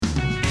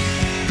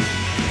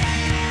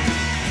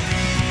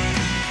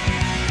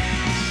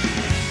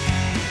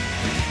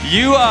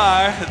You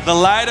are the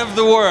light of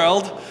the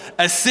world.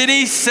 A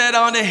city set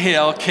on a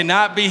hill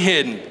cannot be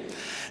hidden.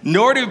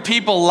 Nor do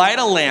people light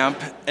a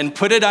lamp and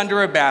put it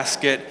under a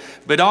basket,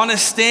 but on a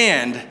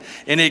stand,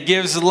 and it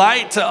gives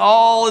light to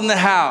all in the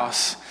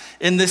house.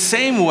 In the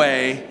same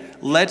way,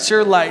 let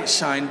your light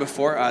shine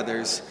before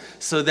others,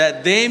 so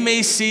that they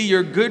may see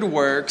your good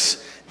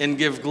works and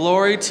give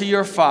glory to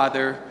your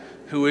Father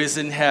who is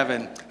in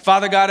heaven.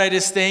 Father God, I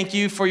just thank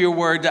you for your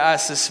word to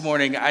us this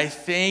morning. I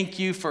thank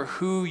you for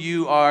who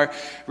you are.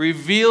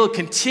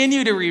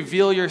 Continue to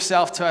reveal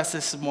yourself to us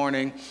this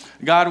morning.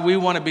 God, we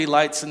want to be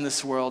lights in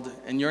this world.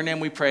 In your name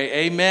we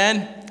pray,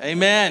 amen,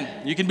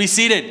 amen. You can be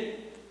seated.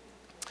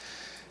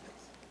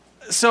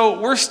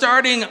 So we're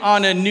starting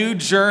on a new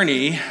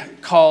journey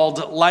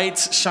called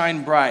Lights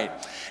Shine Bright.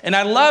 And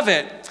I love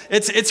it.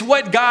 It's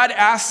what God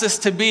asked us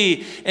to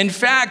be. In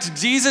fact,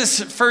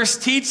 Jesus'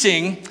 first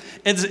teaching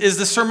is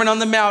the Sermon on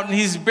the Mount, and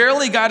he's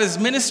barely got his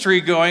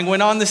ministry going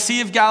when on the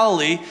Sea of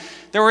Galilee,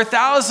 there were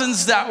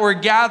thousands that were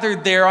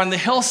gathered there on the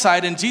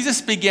hillside, and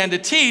Jesus began to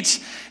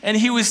teach, and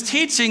he was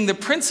teaching the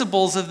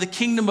principles of the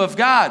kingdom of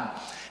God.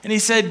 And he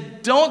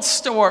said, don't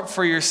store up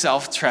for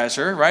yourself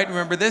treasure, right?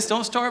 Remember this?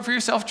 Don't store up for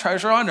yourself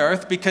treasure on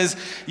earth because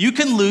you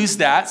can lose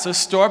that, so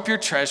store up your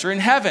treasure in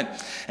heaven.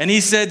 And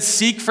he said,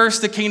 seek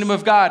first the kingdom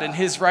of God and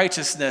his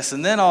righteousness,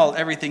 and then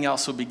everything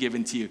else will be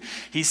given to you.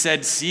 He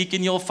said, seek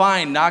and you'll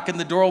find, knock and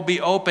the door will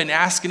be open,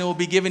 ask and it will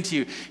be given to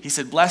you. He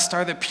said, blessed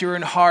are the pure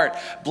in heart,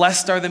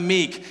 blessed are the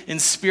meek in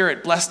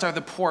spirit, blessed are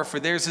the poor, for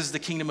theirs is the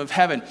kingdom of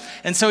heaven.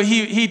 And so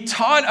he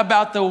taught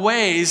about the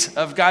ways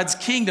of God's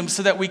kingdom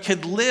so that we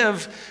could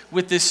live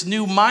with this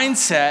new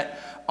mindset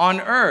on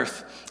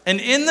earth.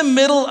 And in the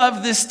middle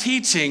of this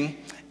teaching,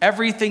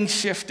 everything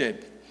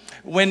shifted.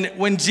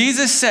 When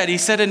Jesus said, he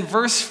said in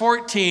verse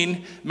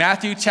 14,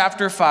 Matthew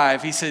chapter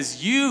 5, he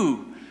says,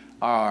 you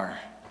are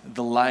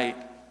the light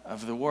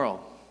of the world.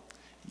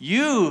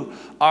 You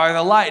are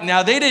the light.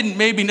 Now, they didn't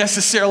maybe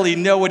necessarily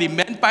know what he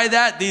meant by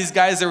that. These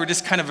guys, they were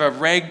just kind of a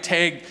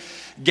ragtag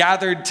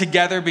gathered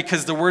together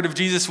because the word of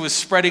Jesus was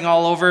spreading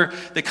all over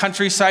the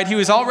countryside. He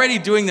was already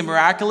doing the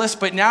miraculous,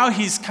 but now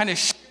he's kind of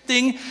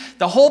shifting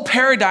the whole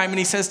paradigm, and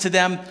he says to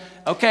them,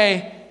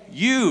 okay,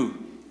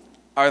 you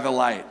are the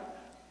light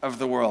of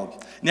the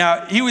world.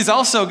 Now, he was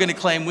also going to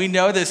claim, we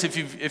know this if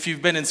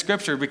you've been in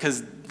Scripture,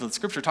 because the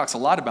Scripture talks a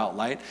lot about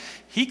light.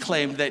 He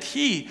claimed that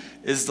he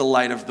is the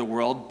light of the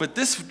world, but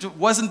this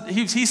wasn't,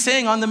 he's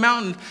saying on the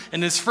mountain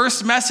in his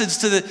first message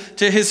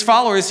to his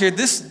followers here,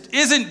 this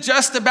isn't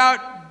just about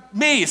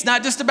me. It's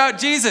not just about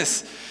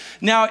Jesus.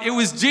 Now, it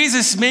was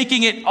Jesus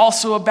making it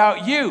also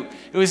about you.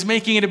 It was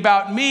making it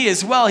about me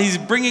as well. He's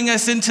bringing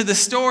us into the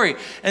story.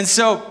 And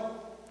so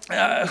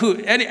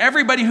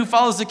everybody who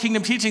follows the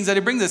kingdom teachings that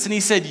he brings us, and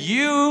he said,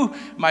 you,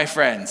 my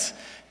friends,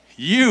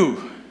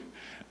 you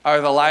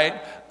are the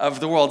light of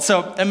the world.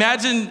 So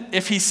imagine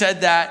if he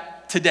said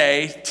that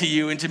today to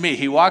you and to me.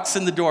 He walks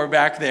in the door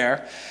back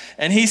there,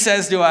 and he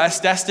says to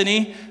us,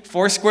 Destiny,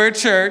 Foursquare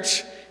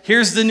Church,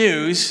 here's the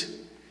news.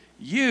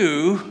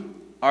 You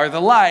are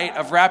the light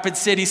of Rapid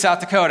City,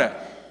 South Dakota.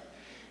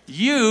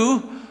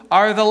 You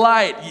are the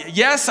light.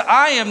 Yes,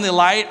 I am the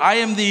light. I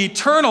am the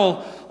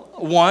eternal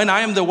one. I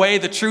am the way,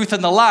 the truth,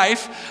 and the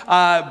life.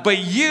 But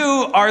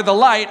you are the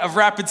light of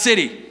Rapid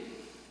City.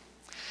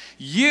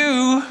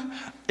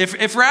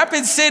 If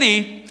Rapid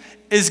City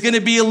is going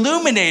to be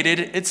illuminated,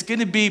 it's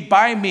going to be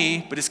by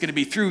me, but it's going to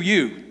be through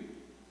you.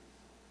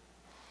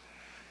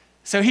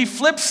 So he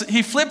flips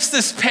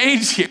this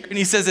page here, and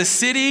he says, a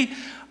city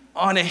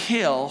on a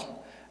hill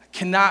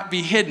cannot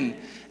be hidden.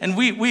 And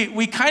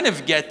we kind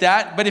of get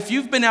that, but if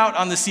you've been out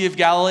on the Sea of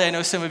Galilee, I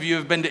know some of you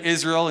have been to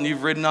Israel and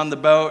you've ridden on the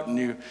boat and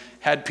you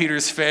had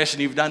Peter's fish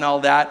and you've done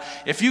all that.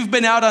 If you've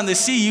been out on the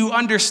sea, you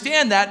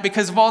understand that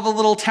because of all the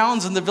little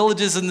towns and the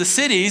villages and the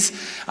cities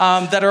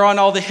that are on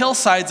all the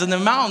hillsides and the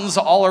mountains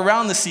all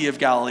around the Sea of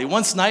Galilee.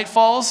 Once night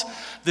falls,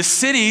 the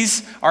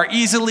cities are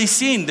easily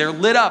seen. They're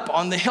lit up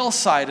on the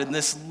hillside, and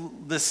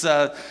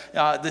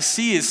the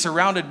sea is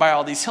surrounded by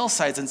all these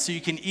hillsides, and so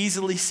you can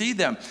easily see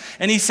them.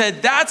 And he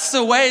said, that's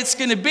the way it's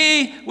going to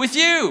be with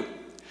you.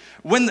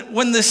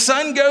 When the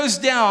sun goes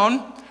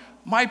down,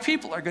 my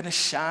people are going to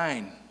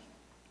shine.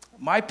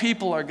 My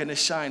people are going to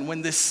shine.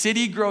 When the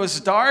city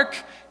grows dark,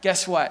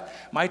 guess what?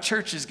 My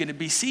church is going to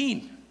be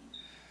seen.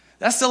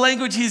 That's the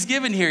language he's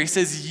given here. He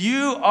says,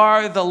 you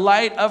are the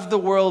light of the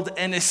world,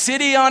 and a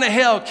city on a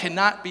hill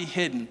cannot be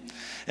hidden.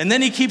 And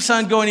then he keeps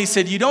on going. He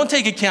said, you don't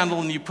take a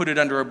candle and you put it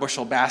under a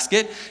bushel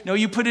basket. No,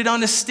 you put it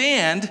on a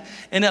stand,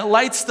 and it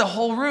lights the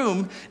whole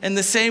room in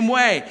the same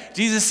way.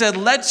 Jesus said,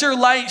 let your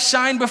light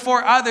shine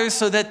before others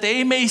so that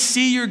they may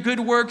see your good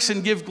works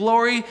and give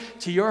glory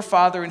to your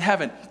Father in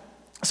heaven.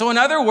 So in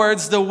other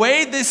words, the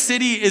way this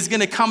city is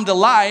going to come to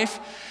life,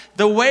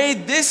 the way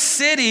this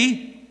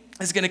city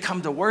is going to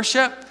come to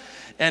worship,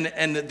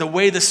 and the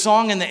way the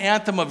song and the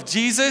anthem of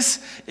Jesus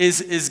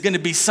is going to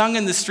be sung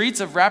in the streets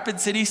of Rapid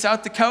City,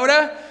 South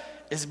Dakota,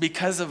 is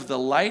because of the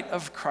light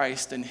of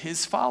Christ and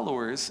his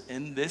followers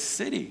in this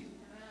city.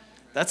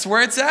 That's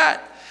where it's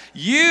at.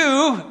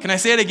 You, can I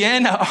say it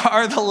again,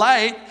 are the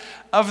light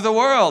of the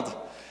world.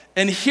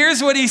 And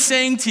here's what he's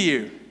saying to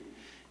you.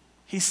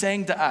 He's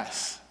saying to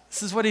us,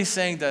 this is what he's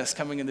saying to us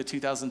coming into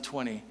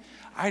 2020.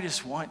 I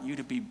just want you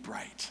to be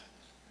bright.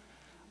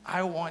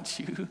 I want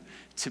you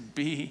to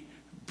be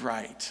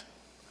bright.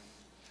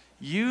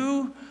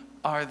 You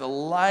are the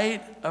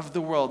light of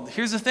the world.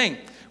 Here's the thing.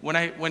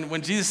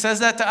 When Jesus says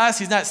that to us,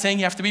 he's not saying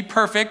you have to be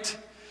perfect.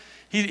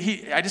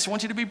 I just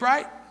want you to be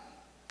bright.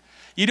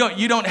 You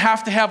don't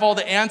have to have all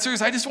the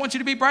answers. I just want you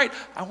to be bright.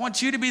 I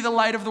want you to be the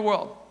light of the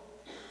world.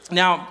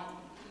 Now,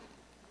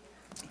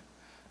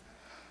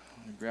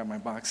 let me grab my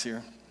box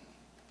here.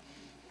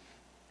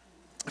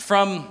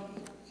 From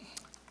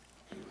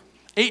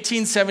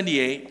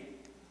 1878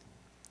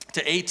 to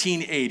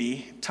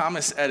 1880,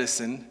 Thomas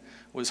Edison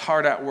was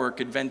hard at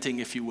work inventing,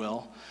 if you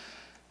will,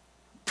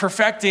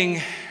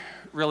 perfecting,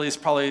 really is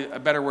probably a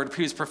better word,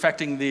 he was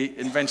perfecting the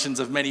inventions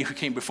of many who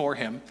came before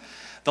him,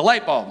 the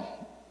light bulb.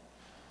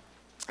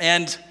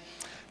 And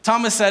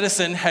Thomas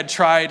Edison had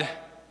tried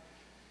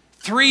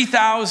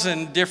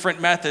 3,000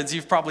 different methods.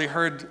 You've probably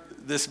heard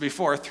this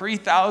before,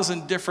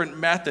 3,000 different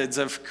methods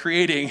of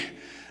creating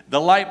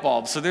the light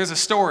bulb. So there's a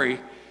story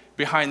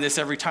behind this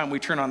every time we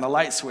turn on the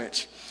light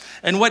switch.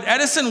 And what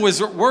Edison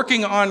was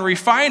working on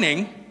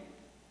refining,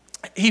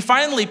 he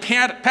finally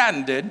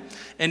patented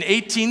in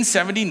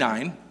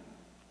 1879,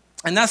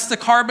 and that's the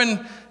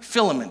carbon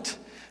filament.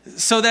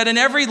 So that in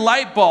every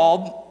light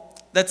bulb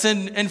that's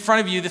in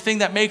front of you, the thing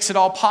that makes it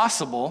all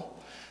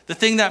possible, the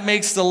thing that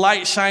makes the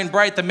light shine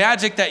bright, the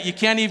magic that you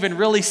can't even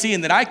really see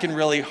and that I can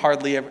really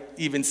hardly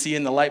even see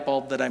in the light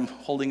bulb that I'm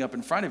holding up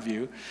in front of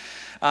you,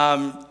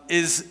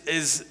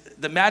 is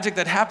the magic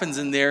that happens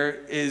in there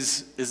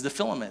is the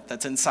filament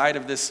that's inside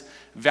of this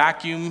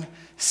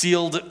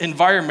vacuum-sealed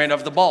environment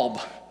of the bulb.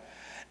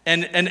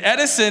 And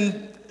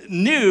Edison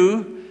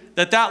knew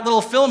that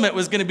little filament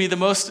was going to be the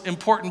most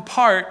important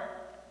part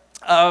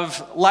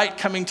of light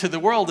coming to the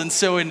world. And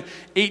so in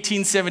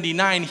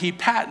 1879, he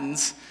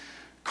patents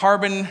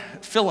carbon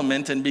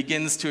filament and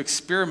begins to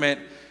experiment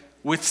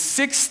with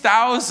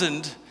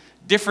 6,000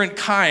 different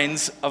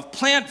kinds of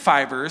plant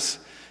fibers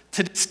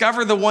to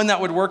discover the one that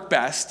would work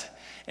best.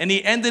 And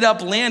he ended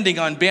up landing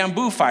on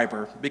bamboo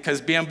fiber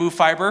because bamboo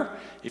fiber,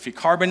 if you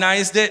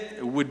carbonized it,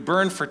 it would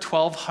burn for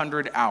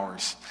 1,200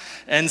 hours.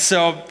 And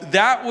so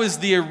that was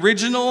the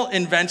original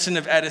invention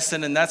of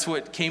Edison, and that's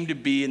what came to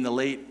be in the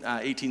late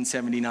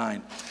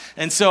 1879.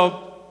 And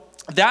so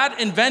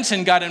that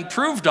invention got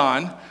improved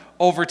on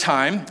over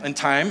time and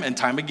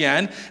time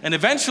again. And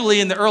eventually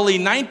in the early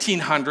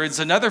 1900s,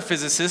 another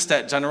physicist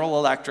at General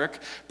Electric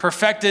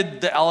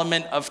perfected the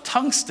element of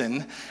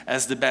tungsten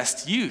as the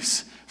best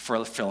use for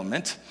a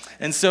filament.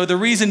 And so the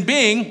reason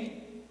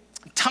being,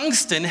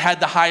 tungsten had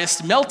the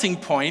highest melting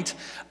point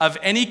of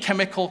any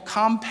chemical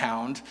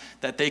compound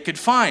that they could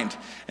find.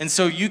 And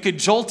so you could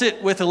jolt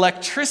it with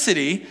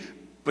electricity,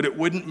 but it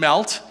wouldn't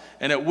melt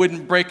and it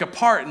wouldn't break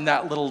apart in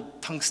that little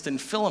tungsten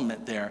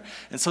filament there.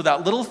 And so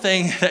that little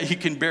thing that you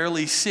can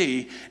barely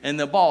see in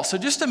the ball. So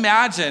just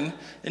imagine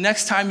the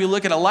next time you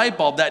look at a light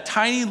bulb, that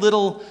tiny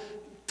little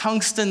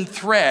tungsten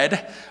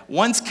thread,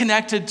 once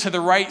connected to the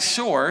right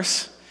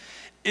source,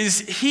 is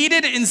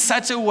heated in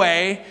such a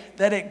way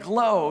that it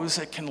glows,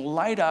 it can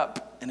light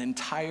up an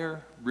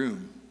entire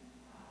room.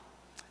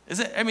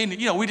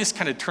 We just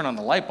kind of turn on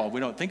the light bulb. We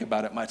don't think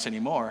about it much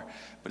anymore,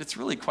 but it's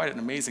really quite an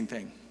amazing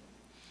thing.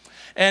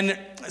 And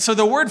so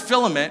the word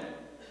filament,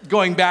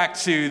 going back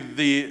to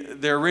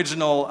the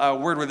original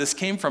word where this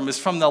came from, is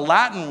from the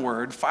Latin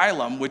word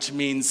phylum, which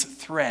means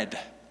thread.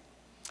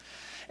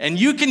 And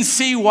you can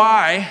see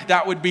why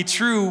that would be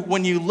true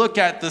when you look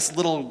at this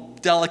little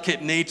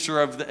delicate nature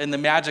and the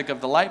magic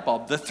of the light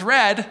bulb. The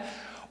thread,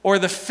 or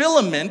the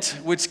filament,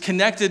 when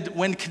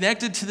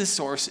connected to the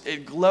source,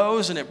 it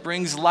glows and it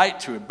brings light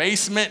to a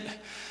basement,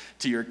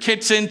 to your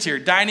kitchen, to your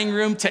dining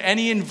room, to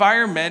any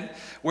environment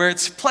where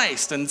it's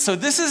placed. And so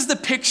this is the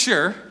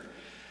picture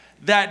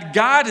that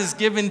God has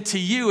given to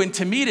you and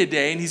to me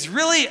today, and he's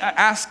really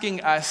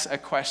asking us a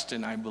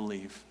question, I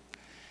believe.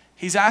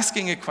 He's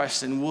asking a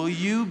question: will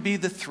you be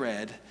the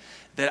thread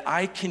that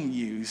I can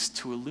use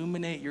to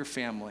illuminate your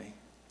family?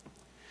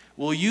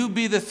 Will you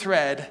be the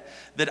thread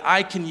that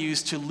I can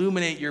use to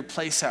illuminate your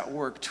place at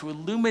work, to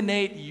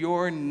illuminate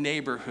your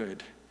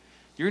neighborhood?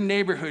 Your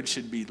neighborhood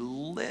should be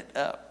lit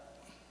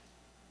up.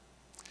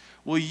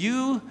 Will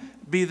you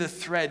be the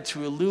thread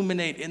to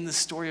illuminate in the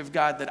story of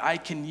God that I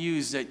can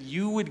use, that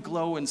you would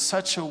glow in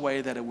such a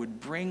way that it would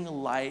bring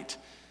light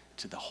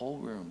to the whole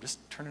room? Just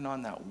turning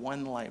on that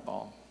one light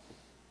bulb.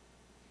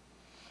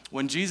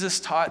 When Jesus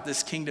taught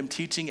this kingdom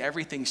teaching,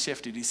 everything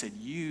shifted. He said,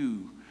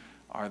 you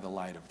are the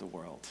light of the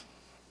world.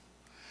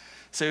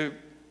 So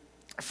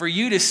for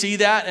you to see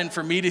that and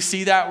for me to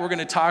see that, we're going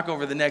to talk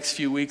over the next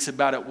few weeks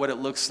about it, what it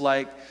looks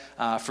like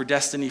for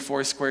Destiny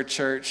Foursquare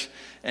Church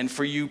and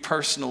for you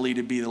personally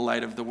to be the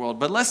light of the world.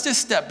 But let's just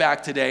step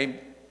back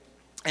today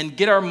and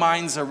get our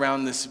minds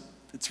around this.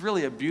 It's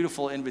really a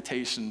beautiful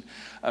invitation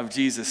of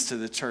Jesus to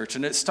the church.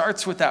 And it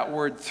starts with that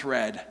word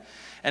thread.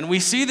 And we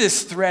see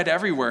this thread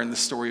everywhere in the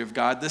story of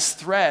God, this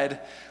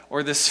thread,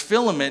 or this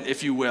filament,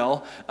 if you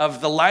will, of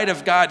the light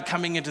of God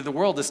coming into the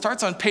world. It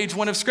starts on page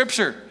 1 of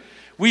Scripture.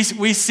 We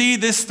see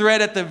this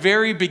thread at the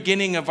very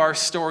beginning of our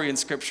story in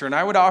Scripture. And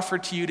I would offer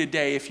to you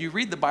today, if you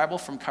read the Bible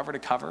from cover to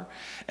cover,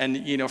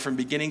 and from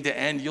beginning to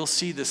end, you'll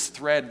see this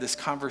thread, this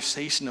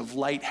conversation of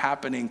light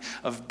happening,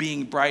 of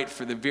being bright,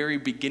 for the very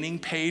beginning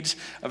page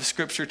of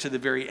Scripture to the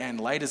very end.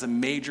 Light is a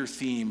major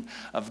theme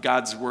of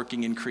God's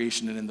working in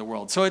creation and in the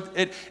world. So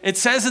it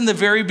says in the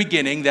very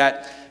beginning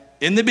that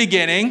in the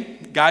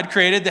beginning, God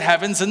created the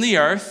heavens and the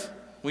earth.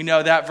 We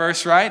know that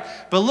verse, right?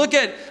 But look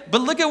at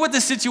what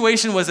the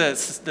situation was at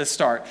the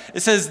start. It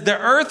says, the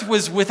earth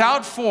was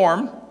without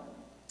form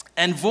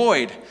and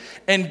void,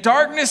 and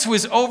darkness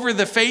was over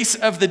the face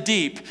of the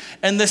deep,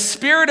 and the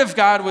Spirit of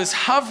God was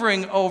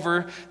hovering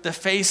over the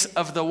face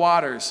of the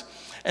waters.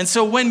 And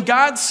so when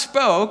God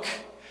spoke,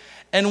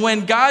 and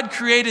when God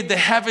created the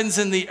heavens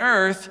and the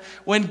earth,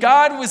 when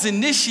God was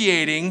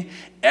initiating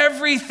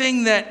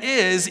everything that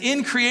is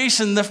in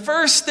creation, the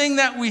first thing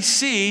that we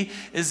see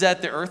is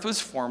that the earth was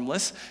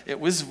formless, it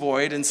was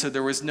void, and so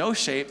there was no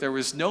shape, there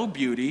was no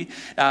beauty,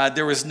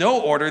 there was no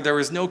order, there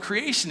was no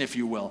creation, if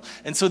you will.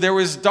 And so there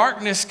was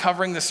darkness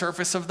covering the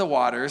surface of the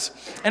waters.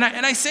 And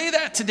I say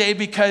that today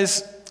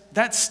because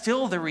that's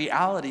still the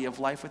reality of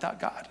life without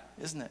God,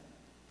 isn't it?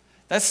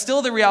 That's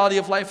still the reality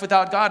of life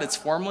without God. It's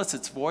formless,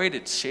 it's void,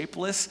 it's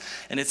shapeless,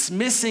 and it's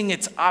missing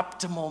its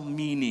optimal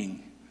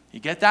meaning. You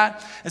get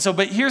that? And so,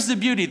 but here's the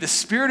beauty. The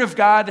Spirit of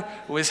God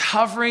was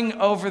hovering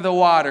over the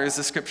waters,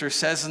 the Scripture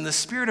says, and the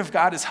Spirit of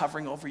God is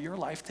hovering over your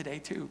life today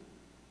too.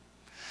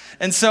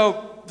 And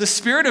so the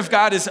Spirit of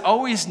God is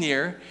always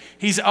near.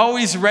 He's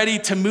always ready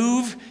to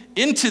move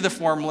into the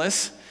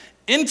formless,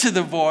 into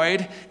the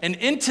void, and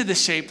into the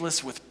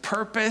shapeless with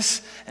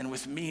purpose and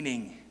with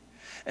meaning.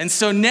 And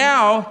so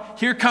now,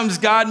 here comes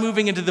God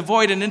moving into the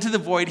void, and into the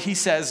void, he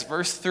says,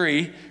 verse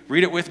 3,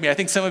 read it with me. I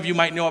think some of you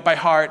might know it by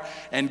heart.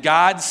 And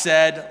God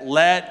said,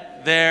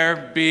 let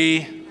there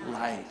be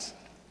light.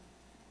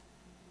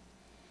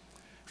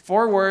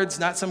 4 words,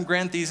 not some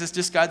grand thesis,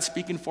 just God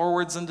speaking 4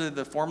 words into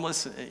the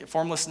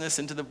formlessness,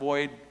 into the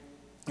void,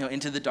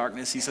 into the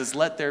darkness. He says,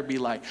 let there be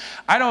light.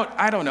 I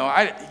don't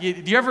know. Do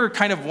you ever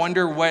kind of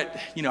wonder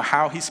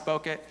how he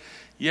spoke it?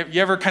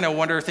 You ever kind of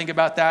wonder or think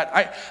about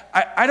that?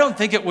 I don't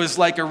think it was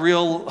like a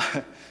real,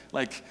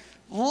 like,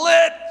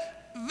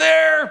 let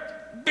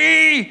there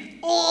be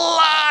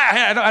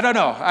light. I don't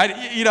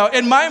know.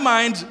 In my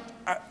mind,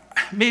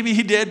 maybe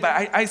he did, but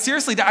I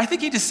seriously, I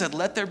think he just said,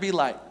 let there be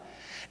light.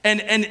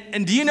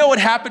 And do you know what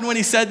happened when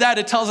he said that?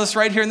 It tells us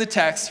right here in the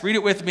text. Read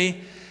it with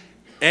me.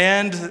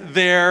 And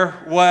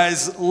there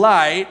was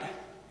light,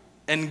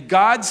 and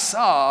God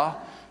saw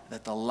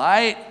that the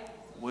light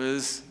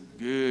was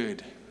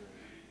good.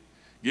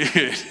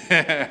 Good.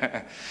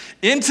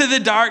 Into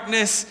the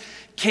darkness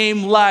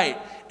came light.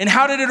 And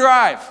how did it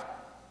arrive?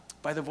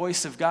 By the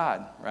voice of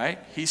God, right?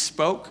 He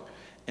spoke,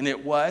 and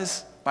it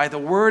was by the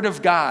word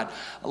of God.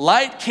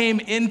 Light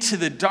came into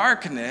the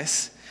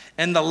darkness,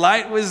 and the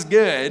light was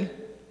good.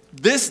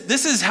 This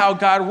is how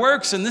God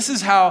works, and this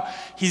is how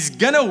he's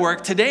going to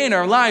work today in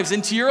our lives,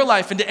 into your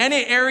life, into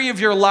any area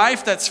of your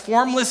life that's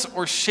formless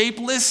or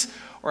shapeless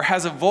or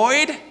has a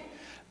void.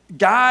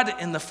 God,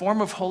 in the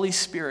form of Holy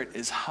Spirit,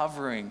 is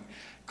hovering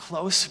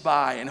close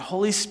by, and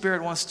Holy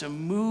Spirit wants to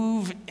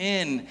move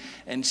in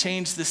and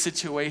change the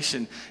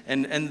situation.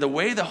 And the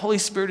way the Holy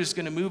Spirit is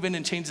going to move in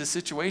and change the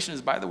situation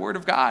is by the word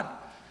of God.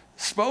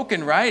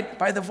 Spoken, right?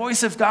 By the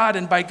voice of God,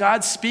 and by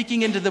God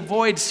speaking into the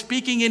void,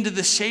 speaking into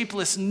the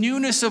shapeless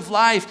newness of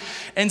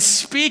life, and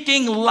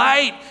speaking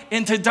light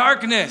into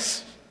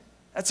darkness.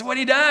 That's what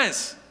he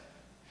does.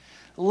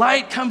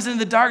 Light comes into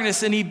the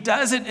darkness, and he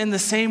does it in the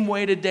same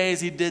way today as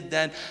he did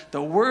then.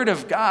 The word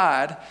of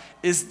God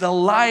is the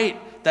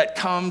light that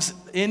comes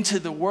into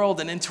the world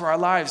and into our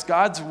lives.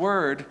 God's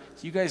word,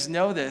 you guys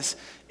know this,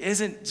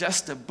 isn't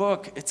just a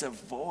book, it's a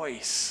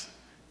voice.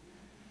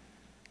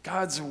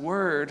 God's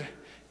word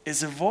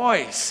is a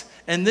voice.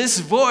 And this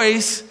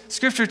voice,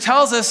 Scripture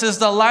tells us, is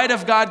the light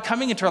of God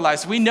coming into our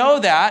lives. We know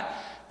that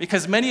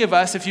because many of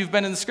us, if you've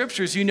been in the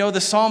Scriptures, you know the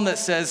psalm that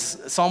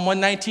says, Psalm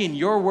 119,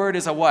 your word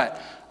is a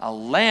what? A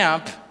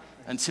lamp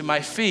unto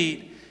my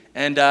feet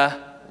and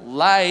a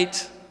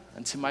light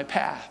unto my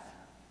path,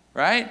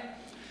 right?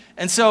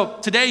 And so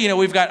today,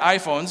 we've got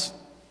iPhones,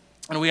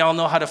 and we all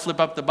know how to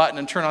flip up the button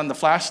and turn on the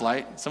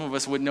flashlight. Some of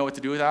us wouldn't know what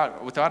to do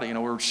without it.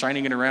 We're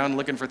shining it around,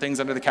 looking for things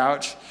under the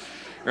couch,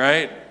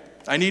 right?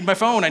 I need my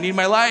phone. I need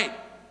my light.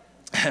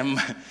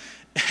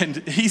 And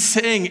he's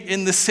saying,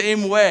 in the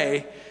same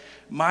way,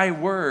 my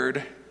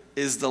word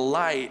is the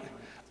light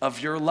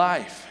of your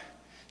life.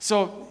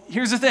 So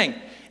here's the thing.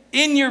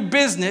 In your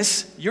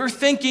business, your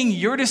thinking,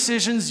 your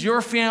decisions,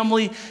 your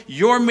family,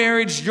 your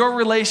marriage, your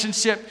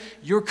relationship,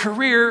 your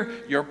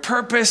career, your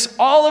purpose,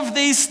 all of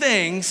these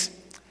things,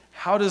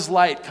 how does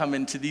light come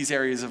into these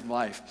areas of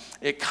life?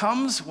 It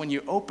comes when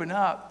you open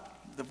up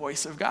the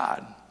voice of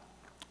God,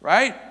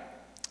 right?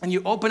 And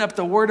you open up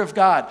the word of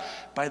God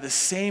by the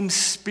same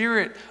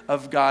Spirit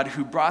of God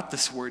who brought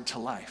this word to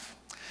life.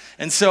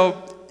 And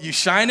so you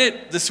shine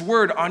it, this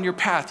word, on your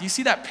path. You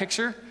see that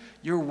picture?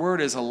 Your word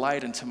is a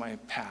light into my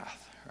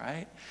path,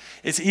 right?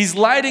 He's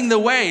lighting the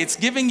way. It's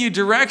giving you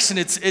direction.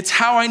 It's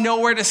how I know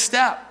where to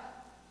step.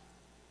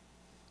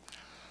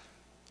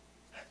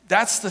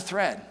 That's the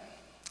thread.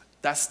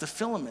 That's the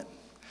filament.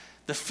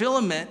 The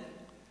filament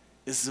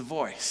is the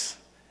voice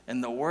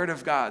and the word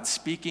of God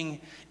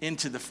speaking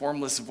into the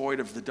formless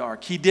void of the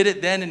dark. He did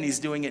it then and he's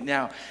doing it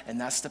now.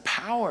 And that's the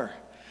power.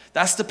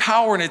 That's the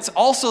power. And it's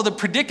also the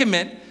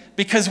predicament,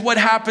 because what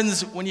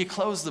happens when you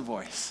close the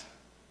voice?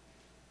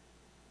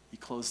 You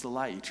close the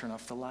light. You turn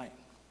off the light.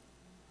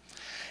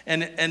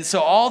 And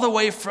so all the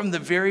way from the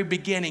very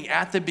beginning,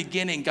 at the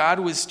beginning, God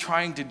was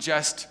trying to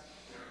just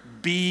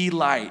be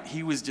light.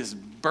 He was just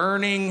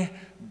burning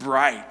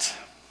bright.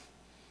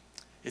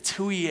 It's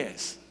who he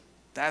is.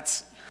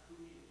 That's who he is.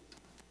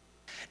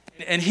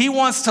 And he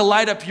wants to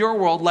light up your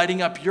world,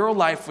 lighting up your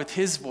life with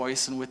his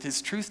voice and with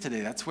his truth today.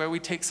 That's where we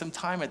take some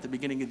time at the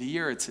beginning of the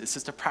year. It's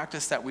just a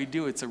practice that we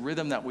do. It's a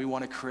rhythm that we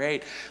want to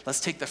create. Let's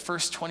take the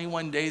first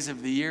 21 days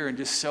of the year and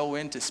just sow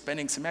into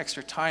spending some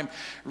extra time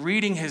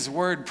reading his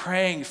word,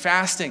 praying,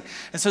 fasting.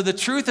 And so the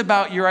truth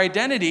about your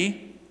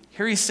identity,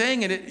 here he's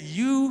saying it,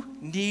 you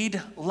need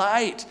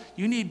light.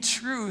 You need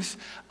truth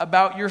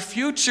about your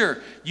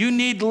future. You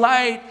need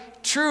light,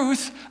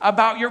 truth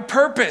about your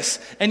purpose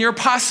and your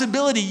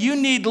possibility. You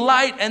need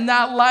light, and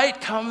that light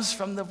comes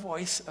from the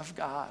voice of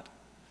God.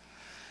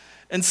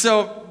 And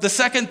so the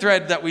second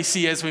thread that we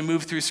see as we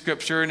move through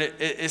Scripture, and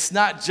it's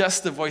not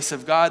just the voice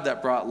of God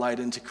that brought light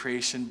into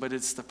creation, but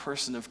it's the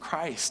person of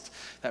Christ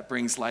that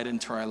brings light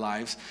into our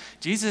lives.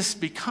 Jesus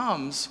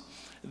becomes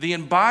the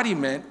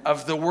embodiment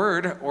of the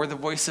word or the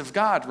voice of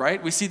God,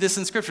 right? We see this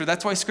in Scripture.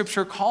 That's why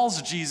Scripture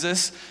calls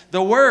Jesus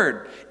the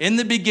Word. In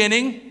the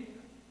beginning,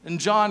 in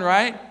John,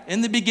 right?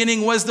 In the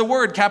beginning was the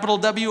Word, capital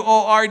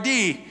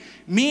W-O-R-D,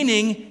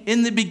 meaning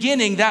in the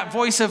beginning, that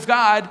voice of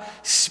God,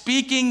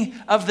 speaking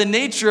of the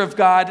nature of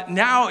God,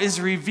 now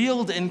is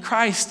revealed in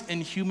Christ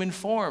in human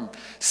form.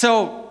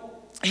 So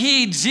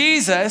he,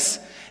 Jesus,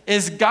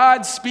 is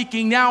God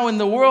speaking now in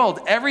the world.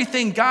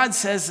 Everything God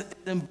says is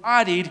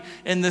embodied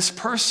in this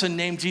person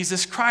named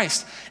Jesus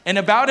Christ. And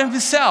about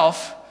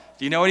himself,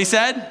 do you know what he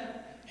said?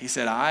 He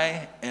said,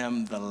 I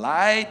am the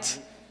light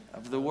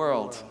of the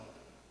world.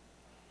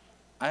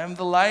 I am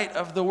the light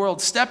of the world.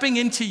 Stepping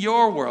into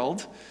your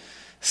world,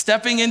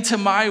 stepping into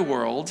my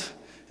world,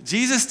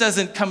 Jesus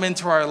doesn't come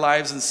into our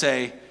lives and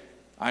say,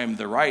 I am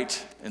the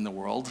right in the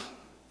world.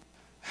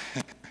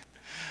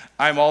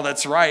 I'm all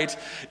that's right.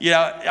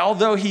 Yeah,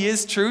 although he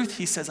is truth,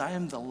 he says, I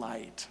am the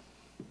light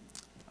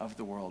of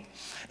the world.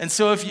 And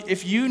so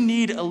if you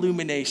need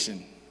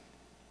illumination,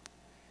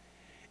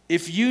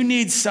 if you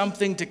need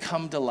something to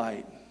come to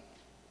light,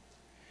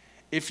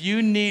 if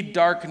you need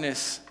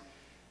darkness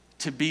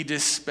to be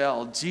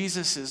dispelled,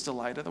 Jesus is the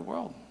light of the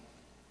world.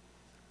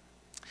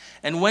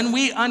 And when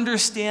we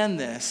understand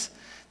this,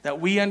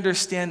 that we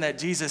understand that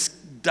Jesus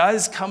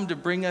does come to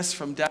bring us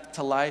from death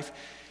to life,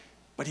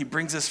 but he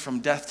brings us from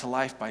death to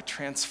life by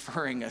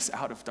transferring us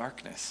out of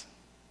darkness.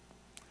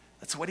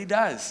 That's what he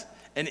does.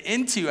 And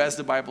into, as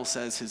the Bible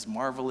says, his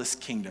marvelous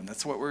kingdom.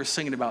 That's what we were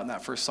singing about in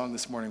that first song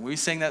this morning. We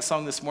sang that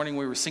song this morning.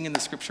 We were singing the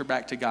scripture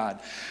back to God.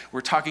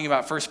 We're talking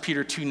about 1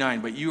 Peter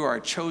 2:9. But you are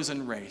a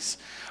chosen race,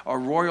 a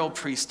royal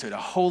priesthood, a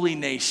holy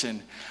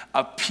nation,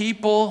 a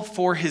people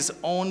for his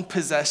own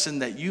possession,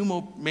 that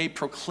you may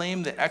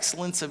proclaim the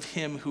excellence of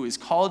him who has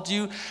called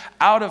you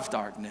out of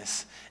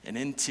darkness and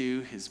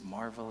into his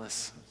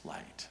marvelous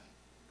light.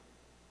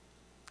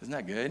 Isn't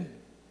that good?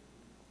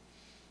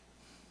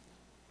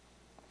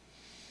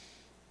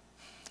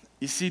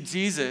 You see,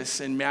 Jesus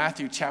in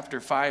Matthew chapter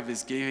 5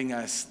 is giving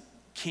us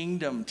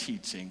kingdom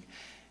teaching.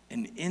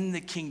 And in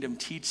the kingdom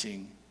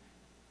teaching,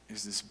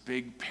 there's this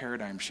big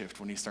paradigm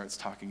shift when he starts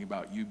talking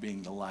about you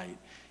being the light.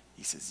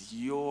 He says,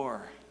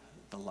 you're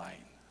the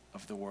light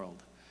of the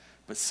world.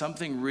 But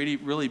something really,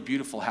 really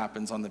beautiful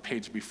happens on the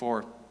page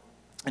before.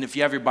 And if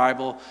you have your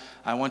Bible,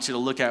 I want you to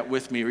look at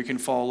with me, or you can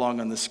follow along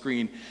on the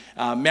screen.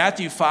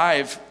 Matthew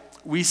 5,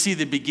 we see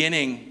the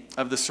beginning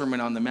of the Sermon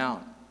on the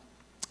Mount.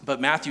 But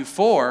Matthew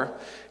 4,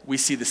 we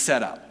see the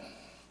setup.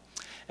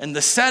 And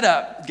the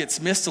setup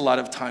gets missed a lot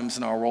of times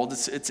in our world.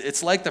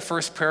 It's like the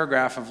first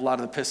paragraph of a lot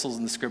of the epistles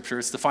in the scripture.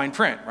 It's the fine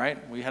print,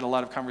 right? We had a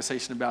lot of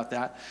conversation about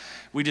that.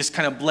 We just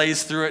kind of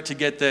blaze through it to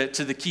get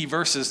to the key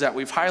verses that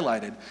we've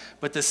highlighted.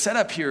 But the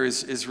setup here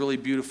is really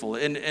beautiful.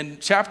 In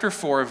chapter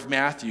 4 of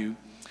Matthew,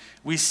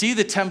 we see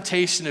the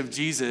temptation of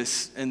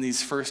Jesus in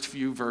these first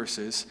few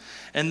verses.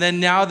 And then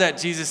now that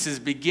Jesus is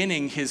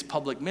beginning his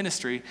public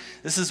ministry,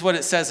 this is what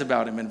it says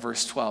about him in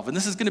verse 12. And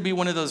this is going to be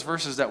one of those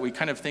verses that we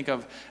kind of think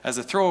of as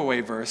a throwaway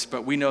verse,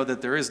 but we know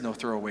that there is no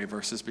throwaway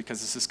verses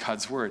because this is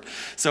God's word.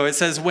 So it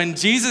says, when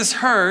Jesus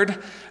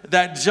heard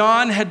that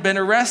John had been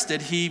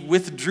arrested, he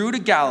withdrew to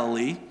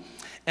Galilee,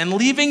 and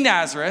leaving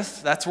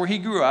Nazareth, that's where he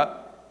grew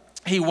up,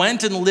 he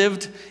went and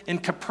lived in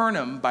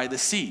Capernaum by the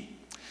sea.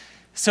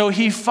 So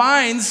he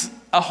finds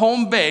a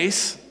home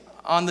base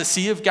on the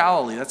Sea of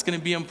Galilee. That's going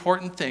to be an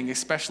important thing,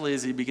 especially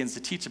as he begins to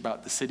teach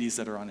about the cities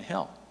that are on a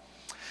hill.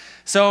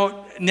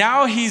 So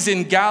now he's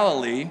in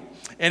Galilee,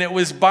 and it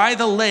was by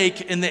the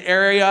lake in the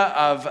area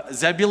of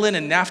Zebulun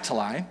and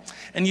Naphtali.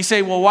 And you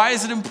say, well, why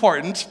is it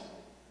important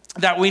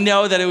that we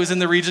know that it was in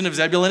the region of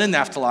Zebulun and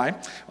Naphtali?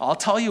 Well, I'll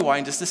tell you why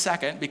in just a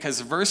second,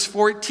 because verse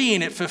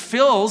 14, it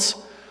fulfills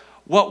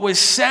what was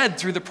said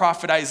through the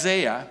prophet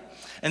Isaiah.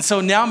 And so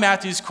now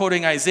Matthew's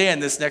quoting Isaiah in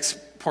this next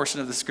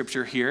portion of the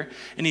scripture here.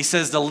 And he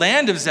says, the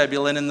land of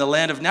Zebulun and the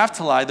land of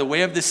Naphtali, the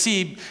way of the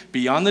sea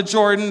beyond the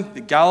Jordan,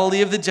 the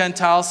Galilee of the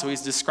Gentiles. So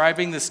he's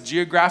describing this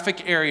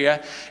geographic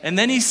area. And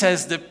then he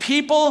says, the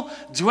people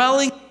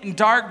dwelling in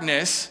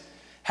darkness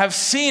have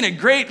seen a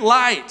great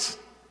light.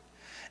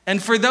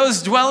 And for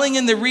those dwelling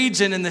in the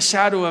region in the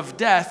shadow of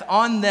death,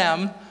 on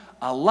them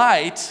a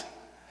light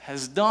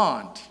has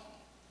dawned.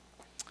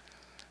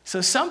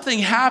 So something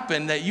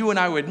happened that you and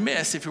I would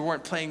miss if we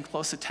weren't paying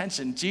close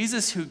attention.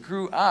 Jesus, who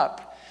grew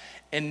up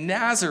in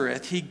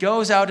Nazareth, he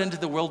goes out into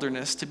the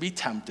wilderness to be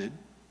tempted.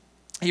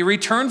 He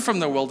returned from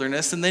the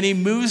wilderness, and then he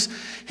moves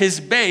his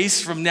base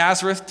from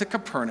Nazareth to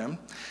Capernaum.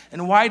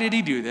 And why did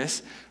he do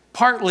this?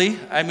 Partly,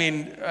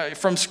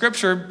 from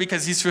Scripture,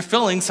 because he's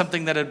fulfilling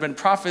something that had been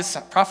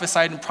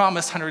prophesied and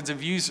promised hundreds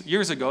of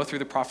years ago through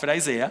the prophet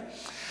Isaiah.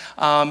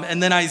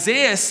 And then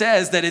Isaiah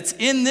says that it's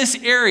in this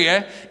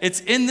area, it's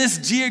in this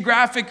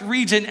geographic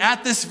region,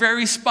 at this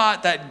very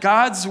spot, that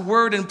God's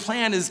word and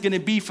plan is going to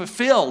be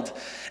fulfilled.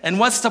 And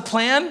what's the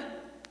plan?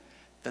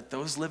 That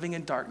those living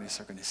in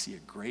darkness are going to see a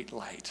great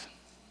light.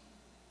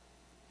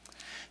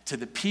 To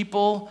the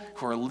people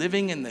who are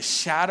living in the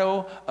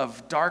shadow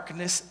of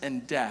darkness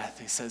and death,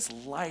 he says,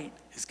 light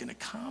is going to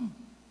come.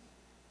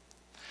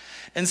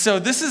 And so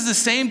this is the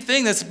same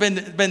thing that's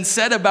been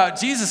said about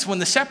Jesus when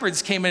the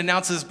shepherds came and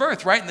announced his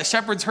birth, right? And the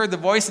shepherds heard the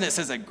voice, and it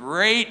says a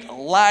great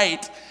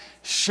light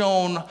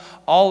shone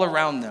all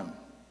around them.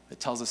 It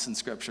tells us in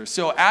Scripture.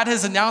 So at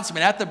his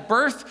announcement, at the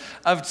birth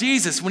of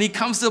Jesus, when he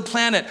comes to the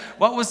planet,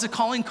 what was the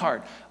calling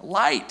card?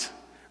 Light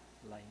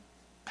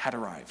had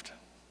arrived.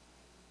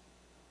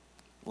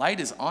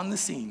 Light is on the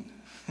scene.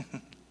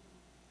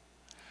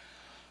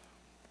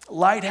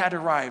 Light had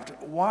arrived.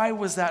 Why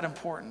was that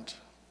important?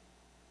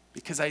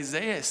 Because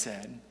Isaiah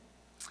said,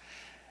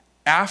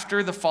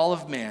 after the fall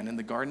of man in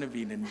the Garden of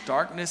Eden,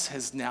 darkness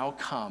has now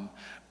come.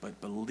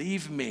 But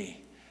believe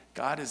me,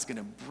 God is going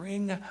to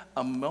bring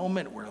a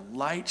moment where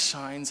light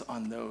shines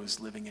on those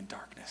living in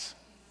darkness.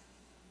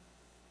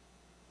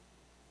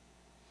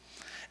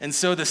 And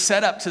so the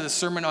setup to the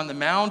Sermon on the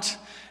Mount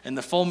and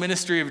the full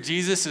ministry of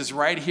Jesus is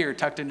right here,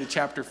 tucked into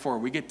chapter 4.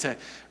 We get to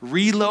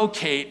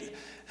relocate.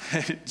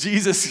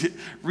 Jesus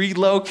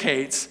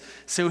relocates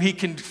so he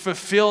can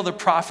fulfill the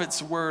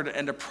prophet's word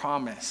and a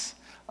promise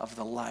of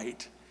the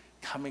light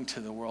coming to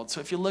the world.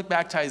 So if you look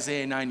back to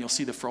Isaiah 9, you'll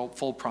see the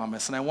full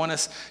promise. And I want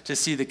us to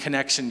see the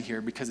connection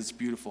here because it's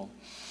beautiful.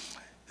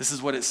 This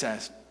is what it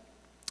says.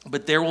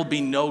 But there will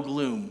be no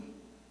gloom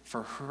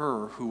for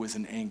her who was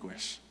in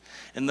anguish.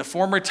 In the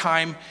former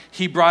time,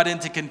 he brought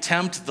into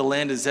contempt the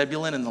land of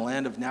Zebulun and the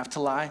land of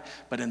Naphtali.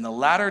 But in the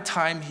latter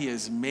time, he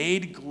has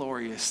made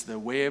glorious the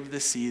way of the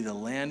sea, the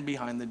land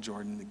behind the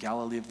Jordan, the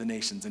Galilee of the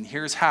nations. And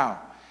here's how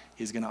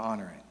he's going to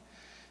honor it.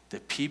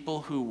 The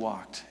people who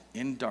walked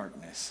in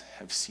darkness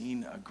have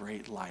seen a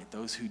great light.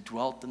 Those who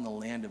dwelt in the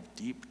land of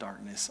deep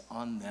darkness,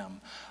 on them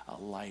a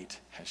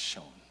light has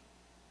shone.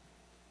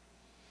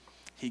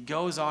 He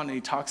goes on and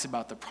he talks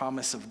about the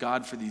promise of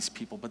God for these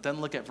people. But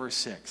then look at verse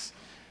 6.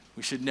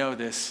 We should know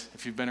this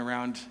if you've been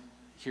around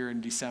here in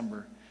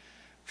December.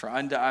 For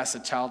unto us a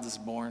child is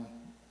born,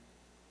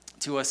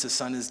 to us a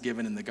son is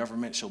given, and the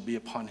government shall be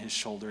upon his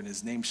shoulder, and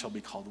his name shall be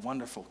called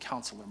Wonderful,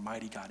 Counselor,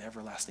 Mighty God,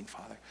 Everlasting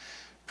Father,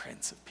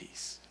 Prince of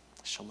Peace.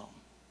 Shalom.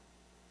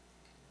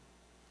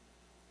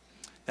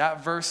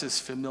 That verse is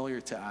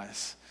familiar to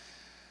us.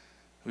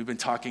 We've been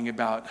talking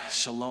about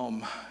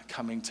shalom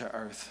coming to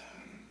earth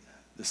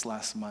this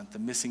last month, the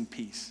missing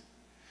piece.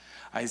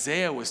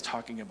 Isaiah was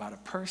talking about a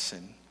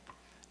person,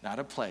 not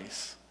a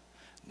place,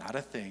 not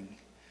a thing,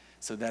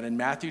 so that in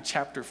Matthew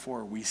chapter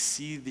 4, we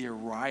see the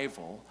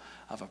arrival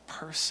of a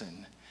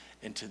person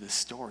into the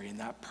story. And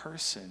that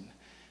person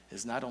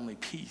is not only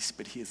peace,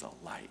 but he is a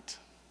light.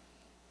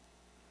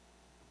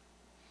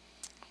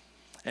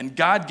 And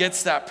God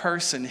gets that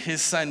person,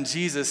 his son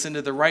Jesus,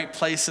 into the right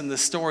place in the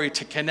story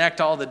to connect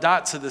all the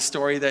dots of the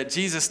story, that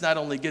Jesus not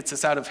only gets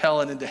us out of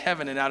hell and into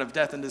heaven and out of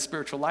death into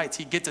spiritual lights,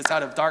 he gets us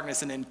out of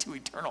darkness and into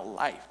eternal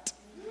light.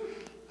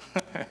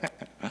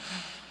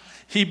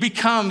 He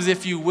becomes,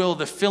 if you will,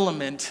 the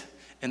filament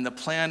in the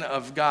plan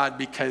of God,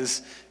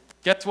 because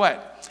guess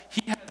what?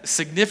 He had a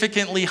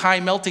significantly high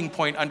melting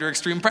point under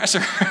extreme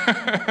pressure.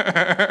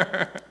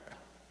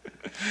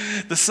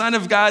 The Son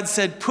of God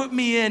said, put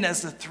me in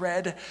as the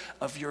thread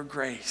of your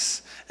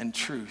grace and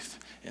truth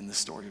in the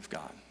story of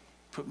God.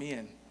 Put me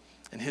in.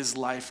 And his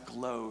life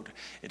glowed.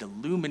 It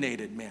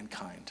illuminated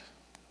mankind.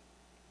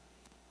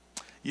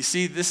 You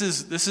see, this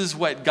is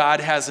what God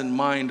has in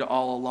mind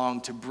all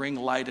along, to bring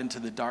light into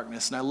the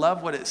darkness. And I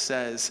love what it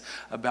says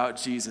about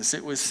Jesus.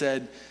 It was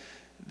said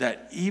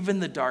that even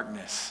the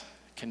darkness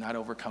cannot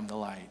overcome the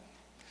light.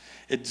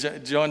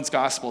 John's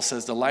gospel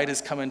says, the light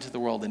has come into the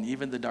world and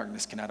even the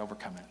darkness cannot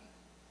overcome it.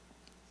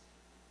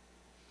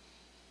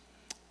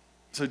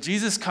 So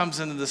Jesus comes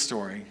into the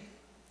story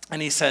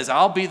and he says,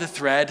 I'll be the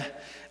thread.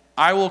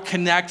 I will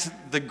connect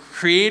the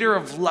creator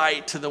of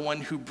light to the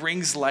one who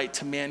brings light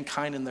to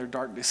mankind in their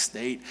darkest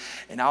state.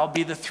 And I'll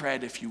be the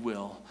thread, if you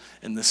will,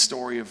 in the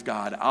story of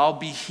God. I'll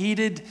be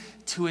heated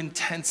to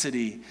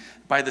intensity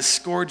by the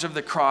scourge of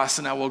the cross,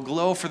 and I will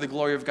glow for the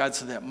glory of God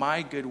so that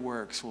my good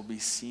works will be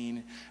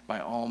seen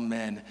by all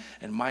men,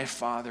 and my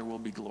Father will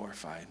be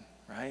glorified,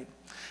 right?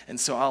 And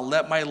so I'll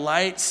let my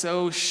light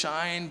so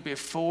shine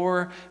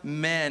before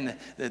men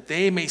that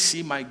they may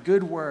see my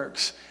good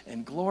works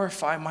and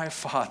glorify my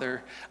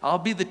Father. I'll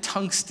be the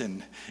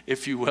tungsten,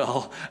 if you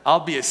will. I'll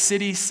be a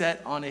city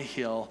set on a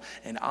hill,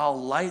 and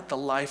I'll light the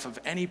life of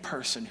any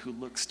person who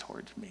looks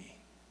towards me.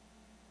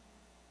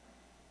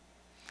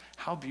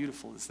 How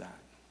beautiful is that?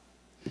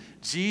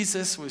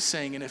 Jesus was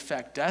saying, in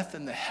effect, death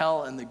and the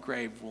hell and the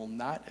grave will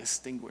not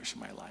extinguish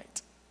my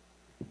light.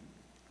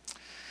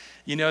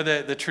 You know,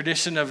 the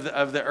tradition of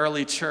the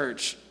early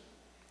church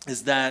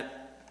is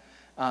that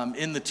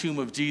in the tomb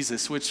of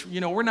Jesus, which, you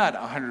know, we're not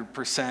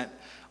 100%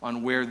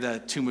 on where the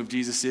tomb of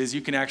Jesus is. You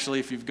can actually,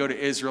 if you go to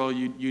Israel,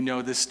 you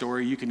know this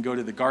story. You can go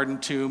to the Garden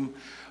Tomb,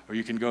 or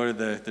you can go to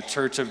the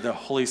Church of the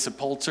Holy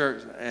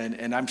Sepulchre,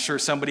 and I'm sure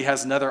somebody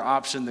has another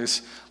option.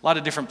 There's a lot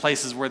of different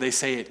places where they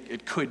say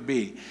it could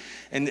be.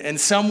 And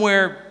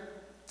somewhere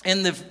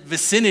in the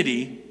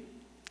vicinity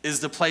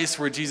is the place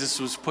where Jesus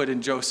was put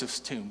in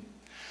Joseph's tomb.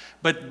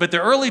 But the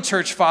early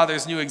church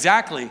fathers knew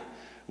exactly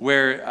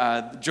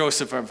where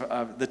Joseph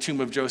of the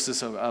tomb of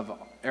Joseph of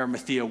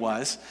Arimathea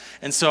was.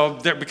 And so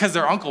because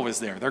their uncle was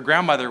there, their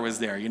grandmother was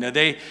there, you know,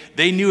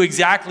 they knew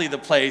exactly the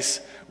place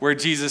where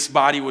Jesus'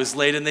 body was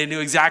laid, and they knew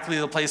exactly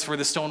the place where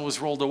the stone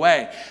was rolled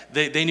away.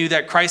 They knew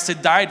that Christ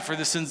had died for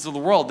the sins of the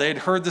world. They had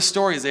heard the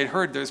stories. They'd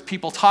heard there's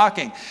people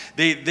talking.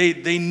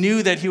 They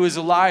knew that he was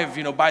alive,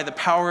 you know, by the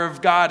power of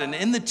God. And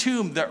in the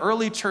tomb, the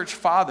early church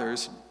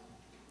fathers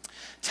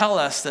tell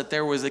us that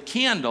there was a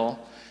candle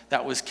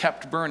that was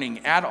kept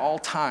burning at all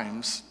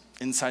times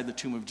inside the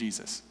tomb of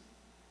Jesus.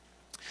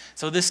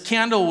 So this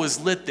candle was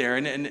lit there,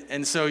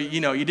 and so, you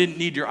know, you didn't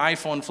need your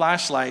iPhone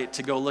flashlight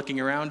to go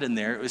looking around in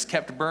there. It was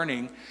kept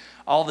burning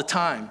all the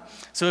time.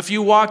 So if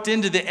you walked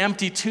into the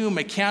empty tomb,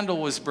 a candle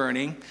was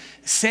burning,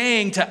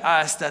 saying to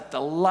us that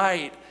the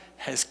light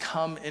has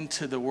come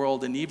into the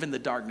world and even the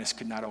darkness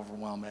could not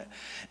overwhelm it.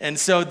 And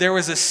so there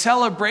was a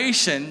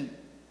celebration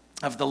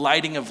of the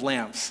lighting of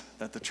lamps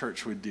that the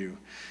church would do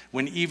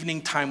when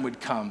evening time would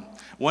come.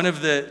 One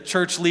of the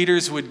church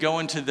leaders would go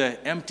into the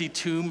empty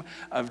tomb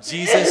of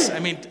Jesus. I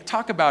mean,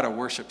 talk about a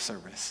worship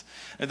service.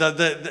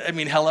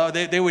 Hello,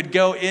 they would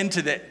go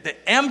into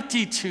the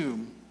empty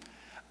tomb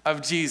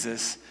of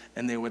Jesus,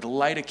 and they would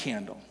light a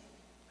candle.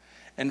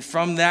 And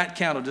from that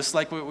candle, just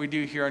like what we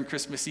do here on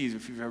Christmas Eve,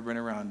 if you've ever been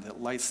around,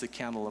 it lights the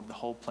candle of the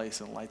whole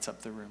place and lights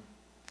up the room.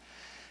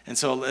 And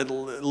so it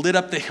lit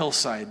up the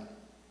hillside.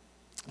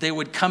 They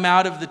would come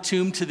out of the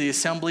tomb to the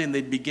assembly, and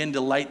they'd begin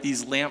to light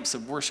these lamps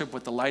of worship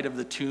with the light of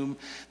the tomb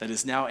that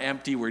is now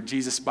empty, where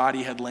Jesus'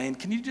 body had lain.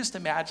 Can you just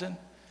imagine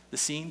the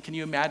scene? Can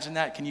you imagine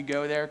that? Can you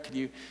go there?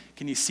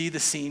 Can you see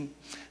the scene?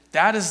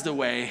 That is the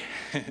way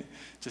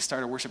to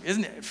start a worship.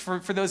 Isn't it? For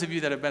those of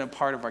you that have been a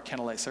part of our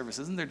candlelight service,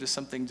 isn't there just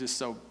something just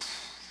so,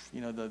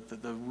 you know,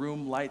 the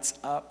room lights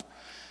up?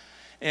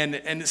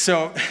 And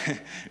so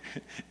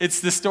it's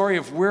the story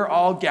of we're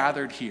all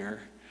gathered here.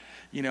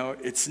 You know,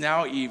 it's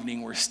now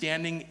evening. We're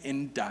standing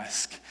in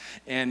dusk,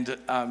 and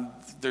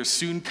there's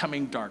soon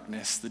coming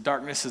darkness. The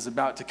darkness is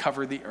about to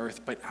cover the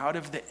earth, but out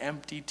of the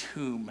empty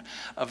tomb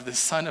of the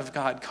Son of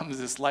God comes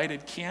this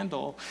lighted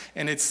candle,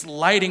 and it's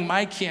lighting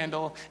my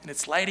candle, and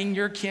it's lighting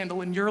your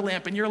candle, and your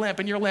lamp, and your lamp,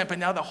 and your lamp, and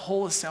now the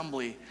whole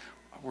assembly,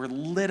 we're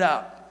lit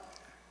up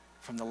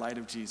from the light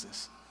of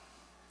Jesus.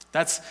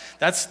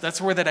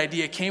 That's where that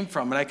idea came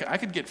from, and I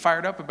could get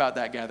fired up about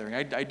that gathering.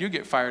 I do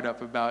get fired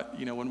up about,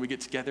 you know, when we get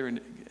together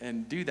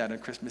and do that on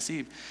Christmas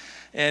Eve,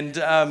 and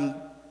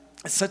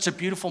it's such a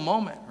beautiful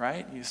moment,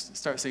 right? You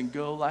start saying,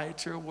 "Go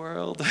light your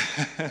world."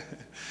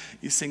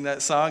 You sing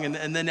that song,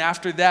 and then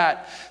after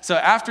that,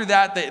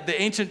 the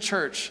ancient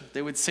church,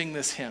 they would sing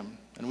this hymn,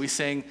 and we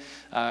sang.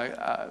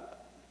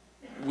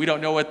 We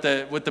don't know what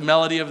the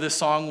melody of this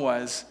song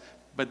was,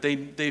 but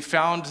they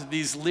found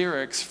these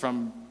lyrics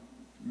from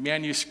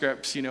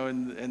manuscripts, you know,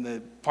 and the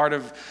part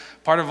of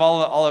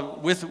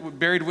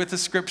buried with the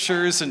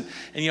scriptures, and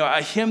you know,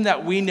 a hymn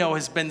that we know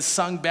has been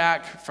sung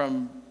back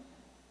from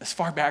as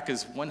far back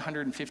as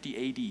 150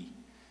 AD.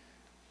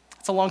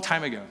 It's a long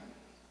time ago.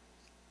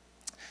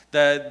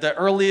 The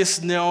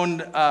earliest known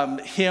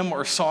hymn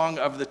or song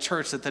of the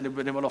church that they've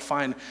been able to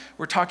find,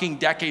 we're talking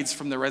decades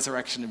from the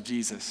resurrection of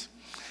Jesus.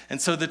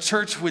 And so the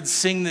church would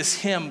sing this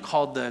hymn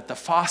called the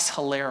Phos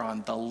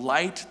Hilaron, the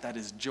light that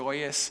is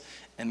joyous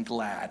and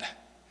glad.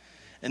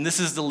 And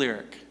this is the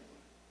lyric.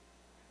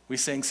 We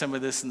sang some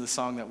of this in the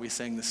song that we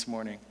sang this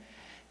morning.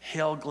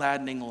 Hail,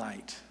 gladdening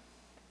light,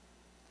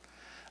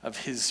 of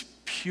his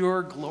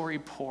pure glory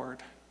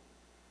poured,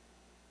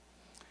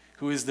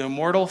 who is the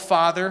immortal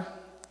Father,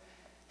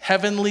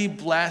 heavenly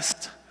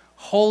blessed,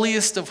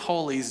 holiest of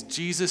holies,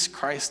 Jesus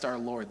Christ our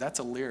Lord. That's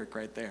a lyric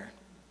right there.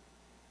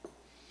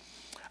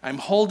 I'm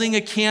holding a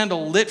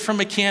candle lit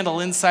from a candle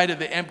inside of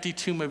the empty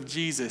tomb of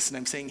Jesus, and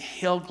I'm saying,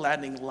 hail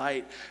gladdening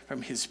light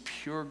from his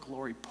pure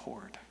glory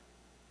poured.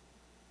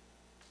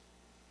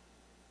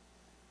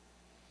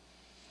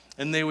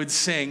 And they would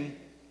sing,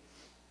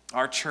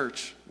 our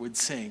church would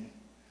sing,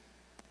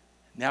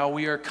 now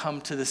we are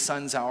come to the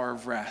sun's hour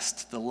of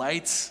rest. The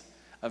lights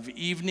of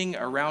evening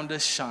around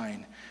us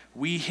shine.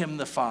 We hymn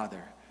the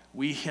Father,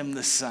 we hymn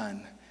the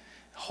Son,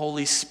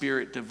 Holy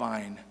Spirit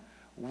divine.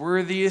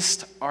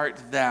 Worthiest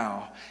art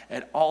thou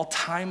at all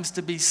times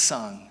to be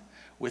sung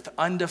with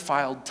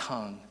undefiled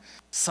tongue.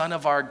 Son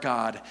of our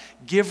God,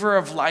 giver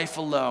of life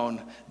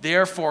alone.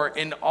 Therefore,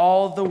 in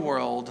all the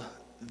world,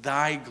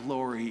 thy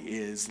glory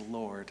is,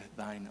 Lord,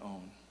 thine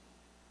own.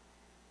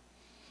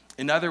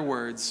 In other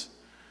words,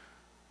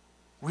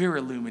 we're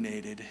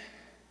illuminated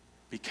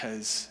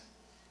because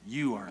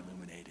you are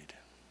illuminated.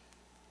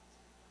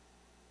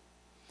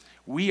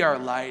 We are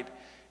light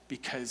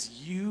because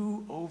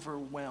you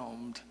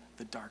overwhelmed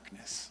the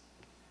darkness.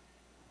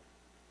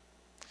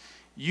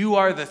 You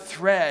are the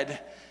thread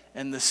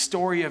and the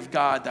story of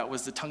God that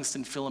was the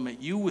tungsten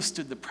filament. You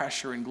withstood the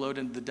pressure and glowed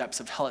into the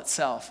depths of hell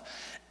itself,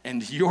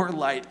 and your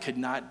light could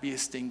not be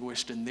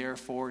extinguished, and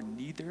therefore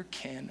neither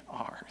can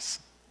ours.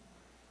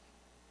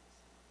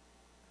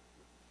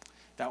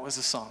 That was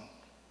a song.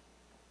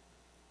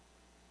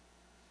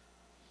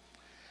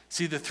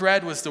 See, the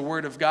thread was the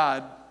Word of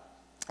God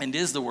and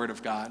is the Word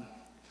of God,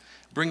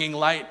 bringing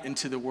light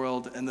into the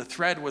world, and the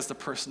thread was the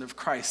person of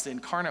Christ, the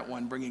incarnate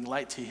one, bringing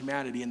light to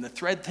humanity. And the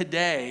thread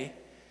today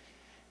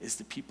is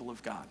the people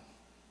of God.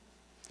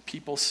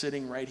 People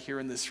sitting right here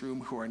in this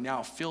room who are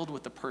now filled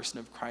with the person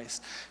of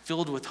Christ,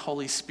 filled with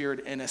Holy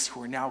Spirit in us,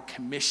 who are now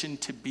commissioned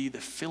to be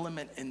the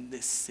filament in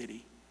this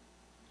city.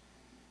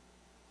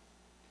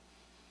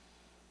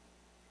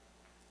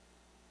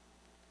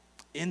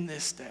 In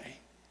this day,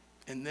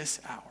 in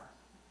this hour,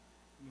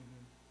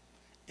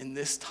 in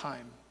this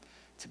time,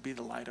 to be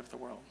the light of the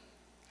world.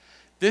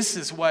 This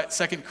is what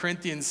 2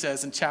 Corinthians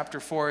says in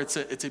chapter 4.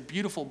 It's a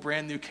beautiful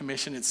brand new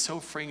commission. It's so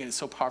freeing and it's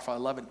so powerful. I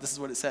love it. This is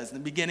what it says in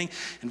the beginning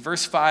in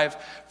verse 5.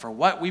 For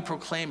what we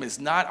proclaim is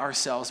not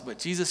ourselves, but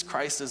Jesus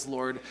Christ as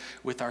Lord,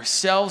 with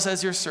ourselves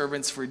as your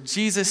servants for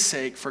Jesus'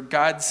 sake. For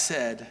God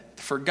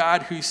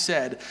who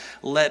said,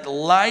 let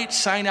light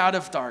shine out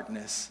of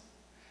darkness,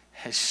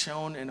 has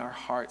shone in our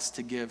hearts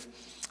to give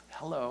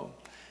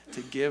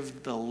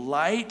the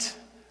light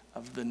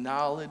of the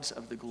knowledge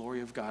of the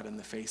glory of God in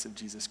the face of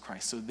Jesus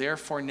Christ. So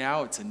therefore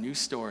now it's a new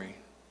story.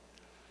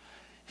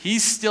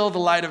 He's still the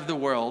light of the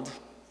world,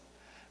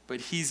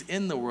 but he's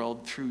in the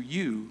world through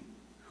you,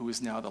 who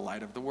is now the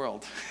light of the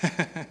world.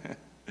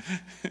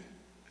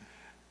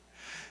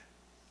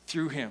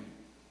 Through him.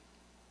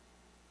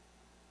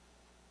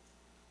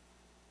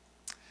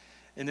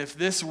 And if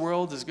this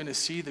world is going to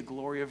see the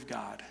glory of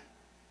God,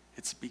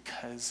 it's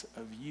because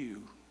of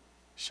you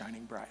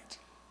shining bright.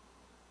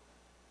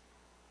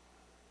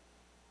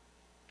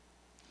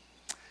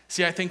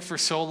 See, I think for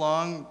so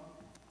long,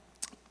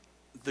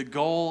 the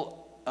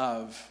goal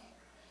of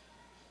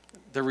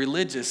the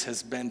religious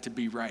has been to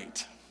be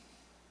right.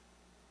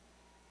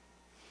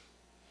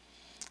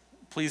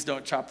 Please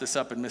don't chop this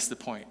up and miss the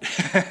point,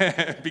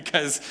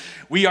 because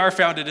we are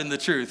founded in the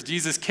truth.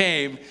 Jesus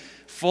came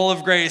full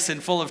of grace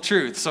and full of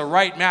truth, so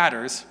right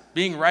matters.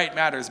 Being right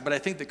matters, but I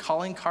think the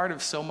calling card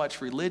of so much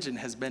religion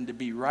has been to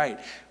be right.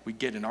 We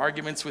get in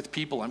arguments with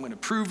people. I'm going to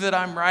prove that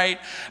I'm right.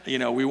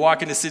 We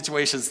walk into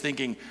situations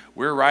thinking,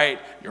 we're right,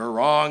 you're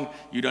wrong,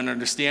 you don't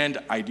understand,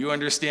 I do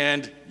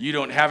understand, you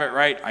don't have it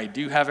right, I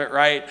do have it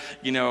right.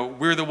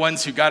 We're the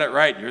ones who got it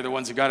right, you're the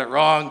ones who got it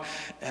wrong.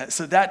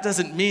 So that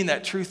doesn't mean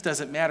that truth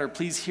doesn't matter.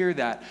 Please hear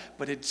that.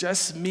 But it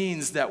just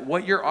means that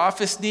what your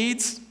office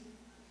needs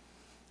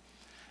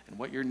and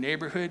what your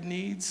neighborhood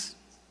needs,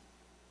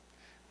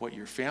 what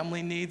your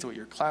family needs, what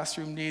your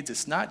classroom needs,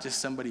 it's not just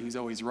somebody who's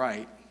always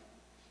right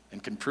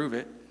and can prove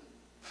it.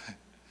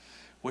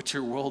 What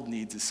your world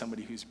needs is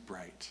somebody who's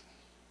bright.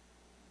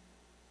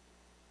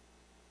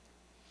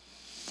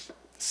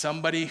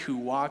 Somebody who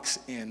walks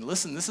in,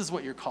 listen, this is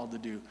what you're called to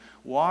do,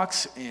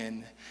 walks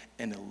in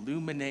and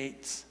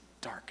illuminates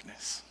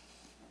darkness.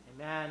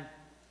 Amen.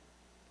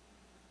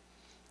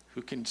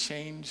 Who can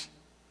change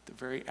the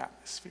very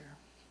atmosphere.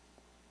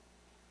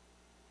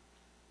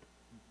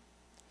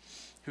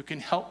 Who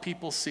can help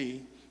people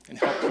see and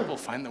help people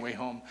find the way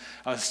home.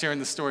 I was sharing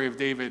the story of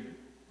David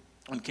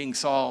when King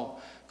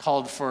Saul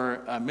called for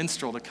a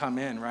minstrel to come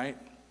in, right?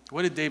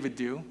 What did David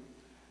do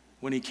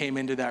when he came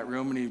into that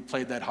room and he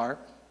played that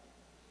harp?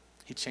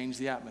 He changed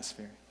the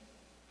atmosphere.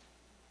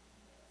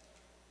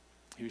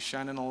 He was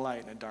shining a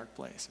light in a dark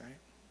place, right?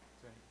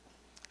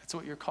 That's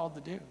what you're called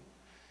to do.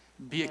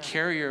 Be a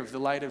carrier of the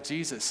light of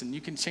Jesus, and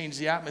you can change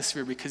the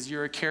atmosphere because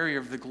you're a carrier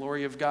of the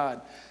glory of God.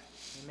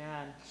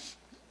 Amen.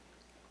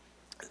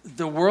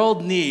 The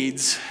world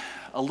needs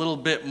a little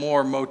bit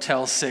more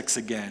Motel 6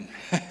 again.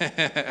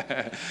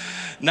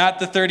 Not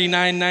the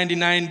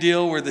 $39.99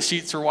 deal where the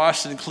sheets are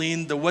washed and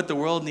cleaned. What the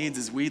world needs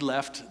is we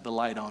left the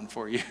light on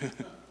for you.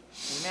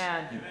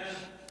 Amen.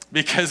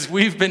 Because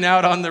we've been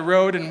out on the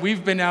road and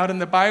we've been out in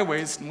the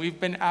byways and we've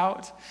been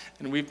out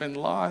and we've been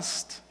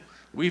lost.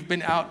 We've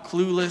been out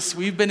clueless.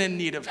 We've been in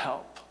need of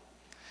help.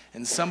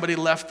 And somebody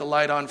left the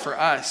light on for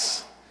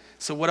us.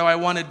 So what do I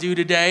want to do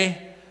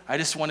today? I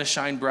just want to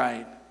shine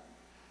bright.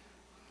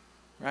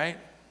 Right?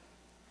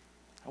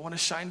 I want to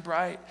shine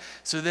bright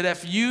so that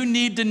if you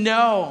need to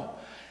know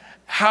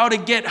how to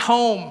get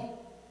home,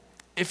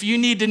 if you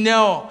need to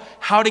know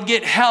how to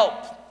get help,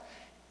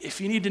 if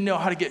you need to know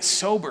how to get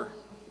sober,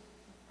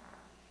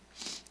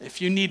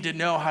 if you need to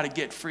know how to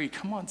get free,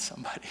 come on,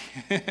 somebody.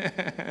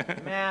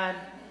 Amen.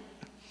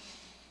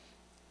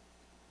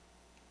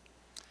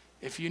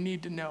 If you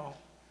need to know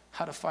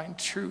how to find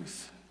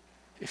truth,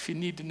 if you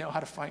need to know how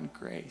to find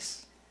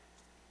grace,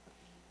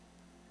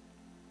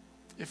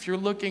 if you're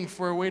looking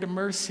for a way to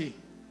mercy,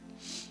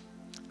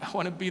 I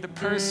want to be the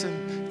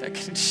person that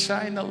can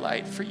shine the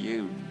light for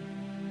you.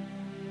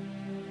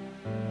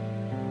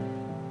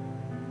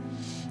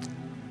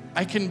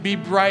 I can be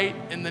bright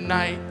in the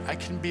night. I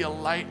can be a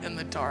light in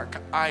the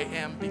dark. I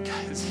am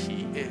because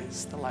he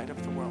is the light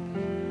of the world.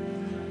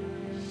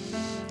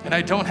 And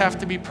I don't have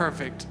to be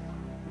perfect.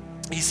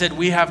 He said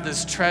we have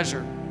this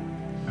treasure.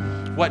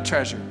 What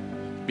treasure?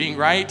 Being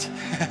right?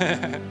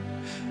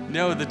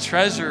 No, the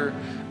treasure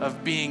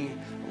of being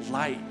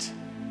light.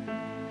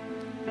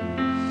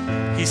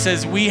 He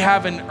says we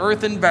have in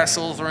earthen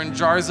vessels or in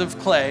jars of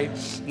clay,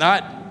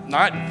 not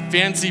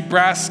fancy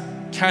brass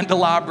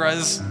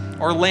candelabras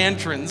or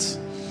lanterns.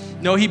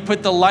 No, he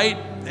put the light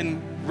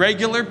in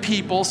regular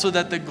people so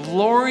that the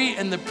glory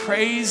and the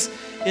praise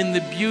and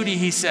the beauty,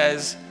 he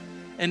says,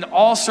 and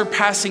all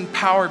surpassing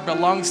power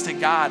belongs to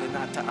God and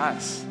not to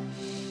us.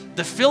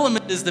 The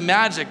filament is the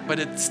magic, but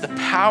it's the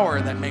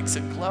power that makes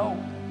it glow.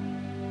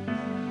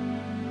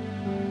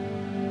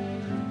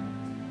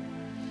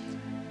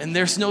 And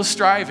there's no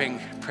striving,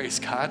 praise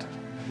God.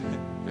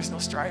 There's no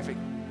striving.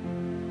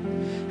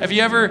 Have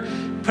you ever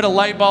put a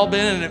light bulb in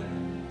and it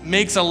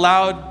makes a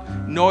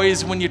loud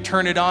noise when you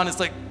turn it on? It's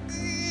like,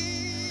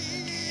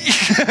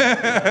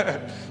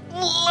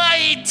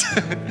 light.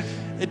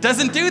 It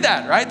doesn't do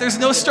that, right? There's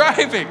no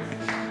striving.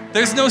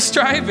 There's no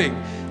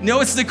striving. No,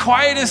 it's the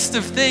quietest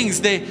of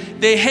things.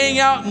 They hang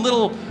out in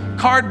little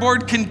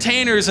cardboard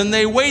containers and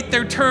they wait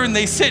their turn.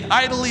 They sit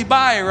idly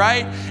by,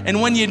 right? And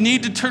when you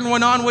need to turn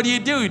one on, what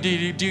do? Do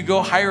you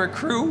go hire a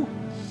crew?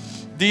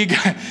 Do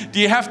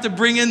you have to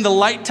bring in the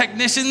light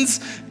technicians?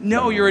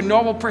 No, you're a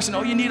normal person.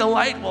 Oh, you need a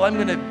light? Well, I'm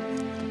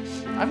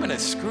gonna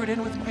screw it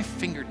in with my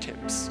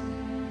fingertips.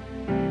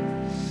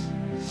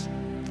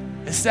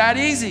 It's that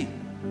easy.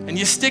 And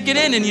you stick it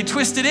in and you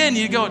twist it in.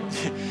 You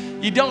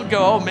don't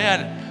go, oh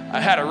man,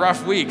 I had a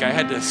rough week. I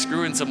had to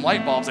screw in some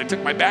light bulbs. I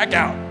took my back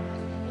out.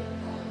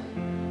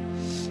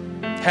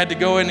 Had to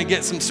go in and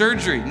get some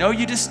surgery. No,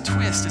 you just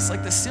twist. It's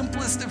like the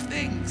simplest of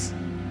things.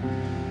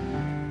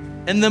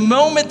 And the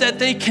moment that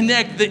they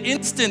connect, they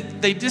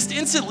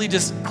instantly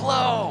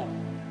glow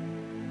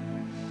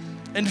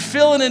and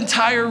fill an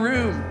entire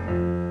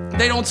room.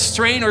 They don't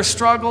strain or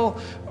struggle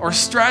or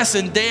stress,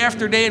 and day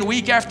after day and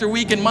week after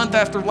week and month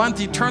after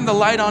month, you turn the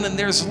light on and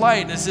there's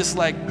light. And it's just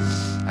like,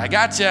 I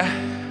got you.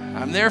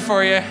 I'm there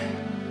for you.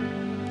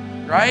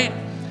 Right?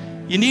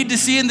 You need to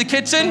see in the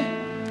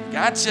kitchen?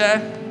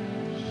 Gotcha.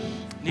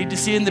 Need to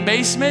see in the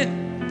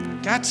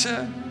basement?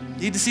 Gotcha.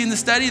 Need to see in the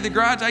study, the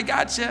garage? I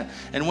gotcha.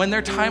 And when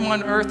their time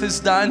on earth is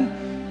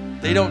done,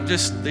 they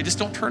just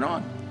don't turn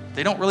on.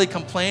 They don't really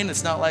complain.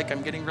 It's not like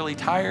I'm getting really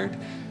tired.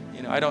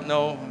 I don't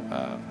know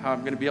how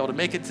I'm going to be able to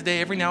make it today.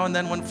 Every now and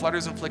then one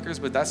flutters and flickers,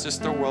 but that's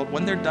just their world.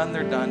 When they're done,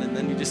 they're done. And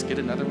then you just get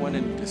another one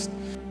and you just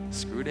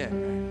screw it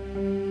in.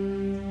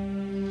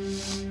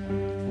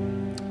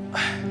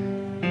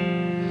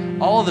 Right?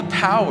 All the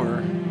power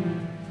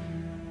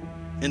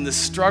in the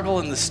struggle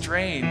and the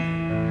strain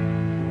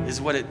is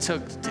what it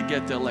took to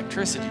get the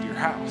electricity to your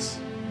house.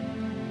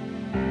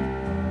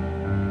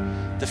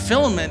 The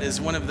filament is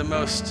one of the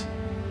most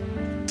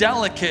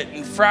delicate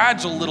and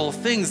fragile little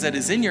things that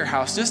is in your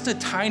house, just a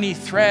tiny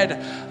thread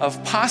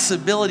of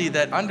possibility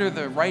that under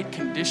the right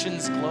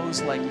conditions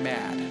glows like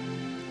mad.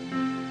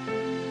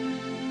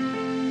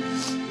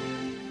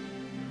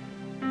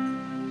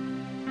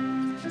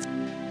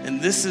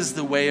 And this is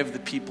the way of the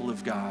people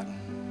of God.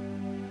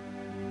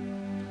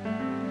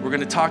 We're going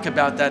to talk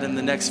about that in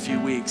the next few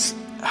weeks.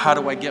 How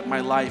do I get my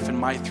life and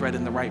my thread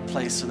in the right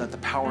place so that the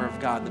power of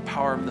God, the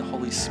power of the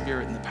Holy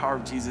Spirit, and the power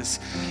of Jesus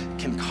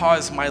can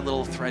cause my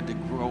little thread to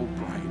grow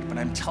bright? But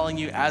I'm telling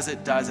you, as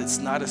it does, it's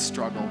not a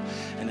struggle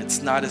and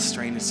it's not a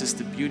strain. It's just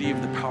the beauty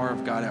of the power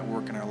of God at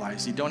work in our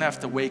lives. You don't have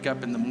to wake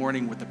up in the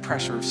morning with the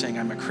pressure of saying,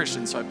 I'm a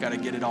Christian, so I've got to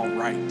get it all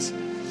right.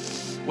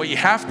 What you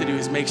have to do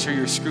is make sure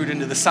you're screwed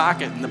into the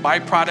socket. And the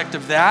byproduct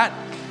of that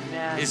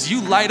is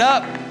you light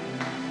up.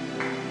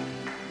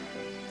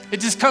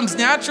 It just comes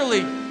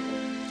naturally.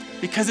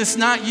 Because it's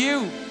not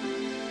you.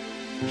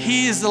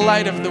 He is the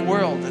light of the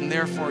world, and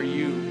therefore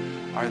you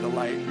are the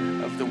light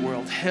of the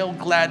world. Hail,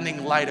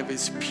 gladdening light of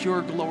his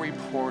pure glory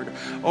poured.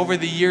 Over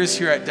the years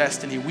here at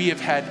Destiny, we have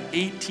had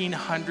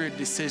 1,800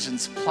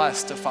 decisions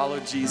plus to follow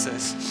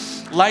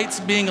Jesus. Lights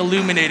being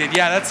illuminated.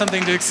 Yeah, that's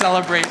something to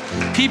celebrate.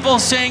 People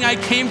saying, I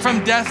came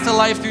from death to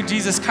life through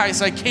Jesus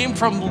Christ. I came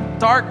from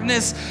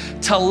darkness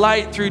to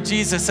light through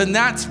Jesus. And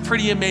that's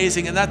pretty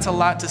amazing, and that's a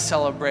lot to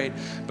celebrate.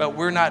 But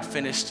we're not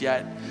finished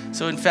yet.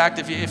 So in fact,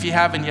 if you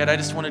haven't yet, I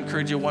just want to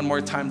encourage you one more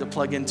time to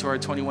plug into our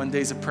 21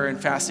 days of prayer and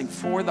fasting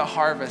for the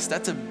harvest.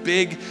 That's a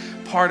big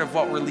part of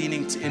what we're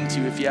leaning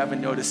into if you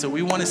haven't noticed. So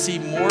we want to see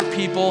more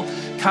people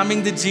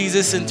coming to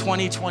Jesus in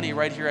 2020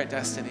 right here at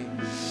Destiny.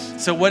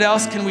 So what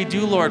else can we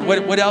do, Lord?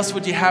 What else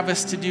would you have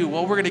us to do?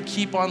 Well, we're going to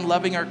keep on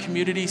loving our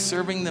community,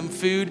 serving them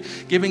food,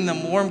 giving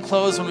them warm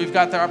clothes when we've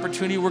got the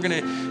opportunity.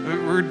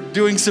 We're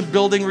doing some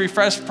building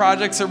refresh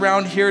projects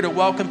around here to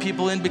welcome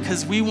people in,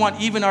 because we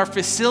want even our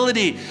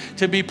facility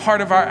to be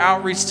part of our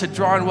outreach to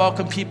draw and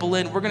welcome people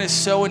in. We're going to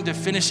sow into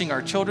finishing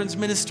our children's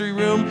ministry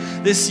room.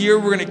 This year,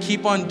 we're going to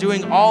keep on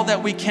doing all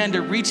that we can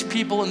to reach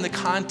people in the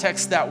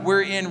context that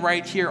we're in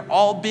right here,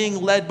 all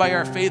being led by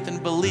our faith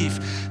and belief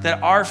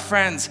that our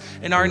friends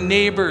and our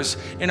neighbors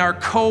and our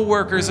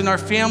co-workers and our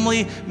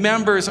family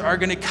members are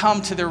going to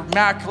come to the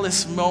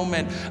miraculous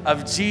moment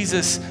of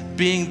Jesus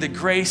being the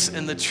grace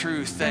and the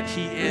truth that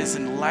he is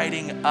and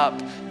lighting up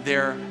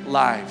their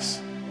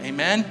lives.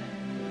 Amen?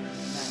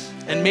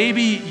 And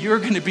maybe you're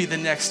going to be the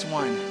next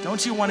one.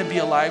 Don't you want to be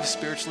alive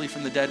spiritually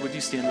from the dead? Would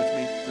you stand with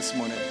me this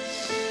morning?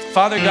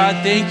 Father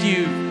God, thank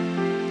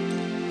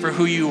you for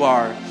who you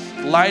are,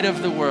 light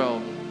of the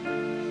world.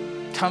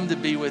 Come to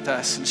be with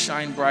us and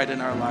shine bright in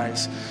our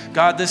lives.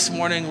 God, this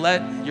morning,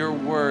 let your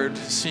word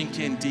sink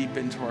in deep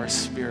into our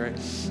spirit.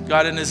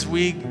 God, and as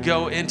we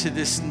go into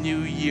this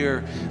new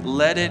year,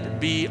 let it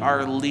be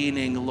our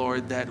leaning,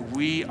 Lord, that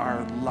we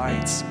are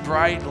lights,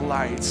 bright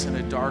lights in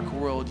a dark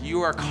world.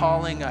 You are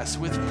calling us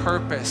with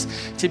purpose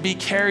to be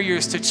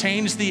carriers, to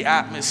change the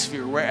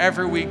atmosphere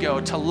wherever we go,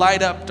 to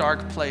light up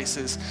dark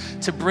places,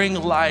 to bring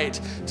light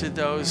to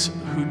those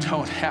who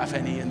don't have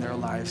any in their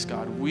lives,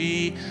 God.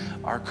 We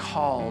are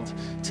called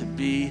to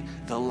be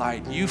the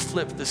light. You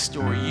flip the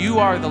story. You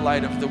are the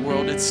light of the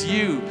world. It's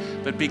you,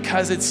 but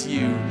because it's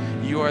you,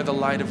 you are the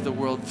light of the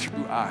world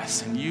through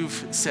us. And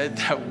you've said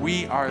that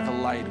we are the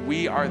light.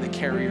 We are the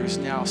carriers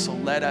now. So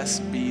let us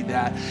be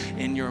that.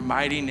 In your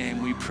mighty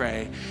name we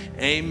pray.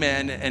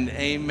 Amen and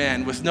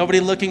amen. With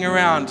nobody looking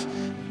around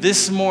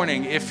this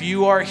morning, if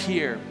you are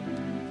here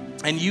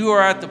and you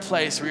are at the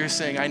place where you're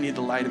saying, I need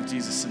the light of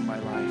Jesus in my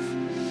life.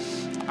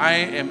 I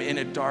am in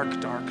a dark,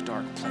 dark,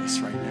 dark place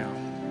right now.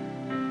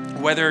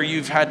 Whether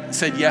you've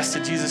said yes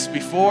to Jesus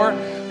before,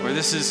 or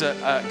this is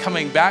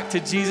coming back to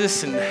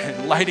Jesus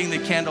and lighting the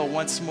candle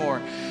once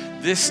more,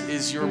 this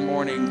is your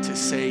morning to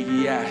say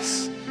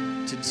yes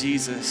to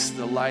Jesus,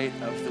 the light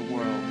of the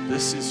world.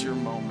 This is your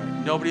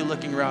moment. Nobody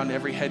looking around,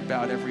 every head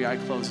bowed, every eye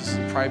closed. This is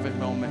a private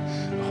moment.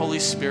 The Holy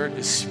Spirit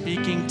is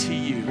speaking to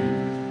you.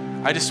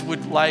 I just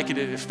would like it,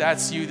 if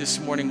that's you this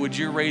morning, would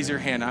you raise your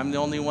hand? I'm the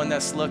only one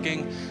that's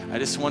looking. I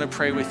just want to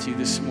pray with you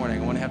this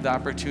morning. I want to have the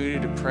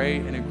opportunity to pray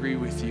and agree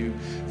with you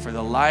for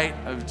the light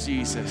of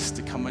Jesus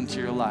to come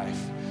into your life.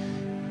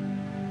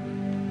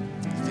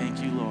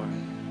 Thank you, Lord.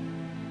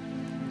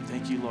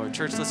 Thank you, Lord.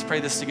 Church, let's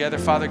pray this together.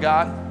 Father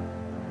God,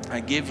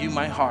 I give you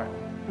my heart.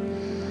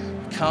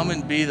 Come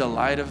and be the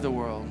light of the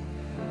world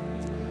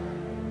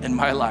in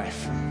my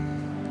life.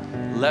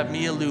 Let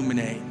me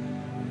illuminate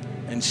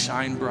and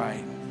shine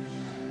bright.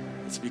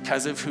 It's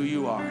because of who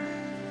you are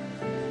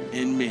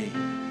in me.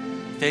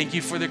 Thank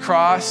you for the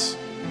cross.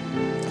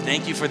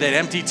 Thank you for that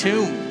empty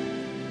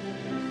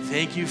tomb.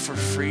 Thank you for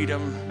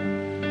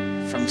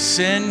freedom from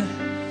sin,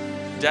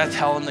 death,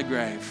 hell, and the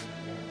grave.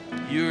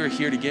 You are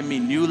here to give me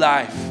new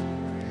life.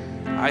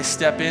 I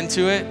step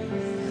into it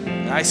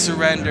and I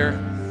surrender.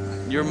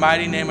 In your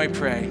mighty name I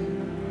pray.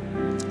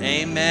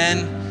 Amen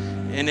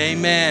and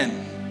amen.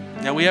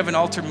 Now we have an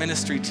altar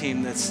ministry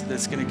team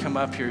that's going to come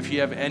up here. If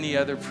you have any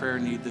other prayer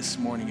need this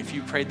morning, if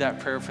you prayed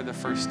that prayer for the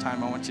first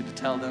time, I want you to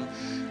tell them.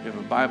 We have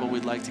a Bible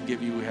we'd like to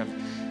give you. We have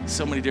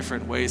so many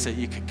different ways that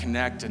you can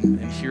connect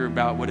and hear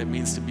about what it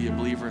means to be a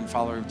believer and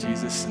follower of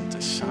Jesus and to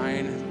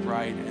shine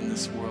bright in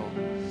this world.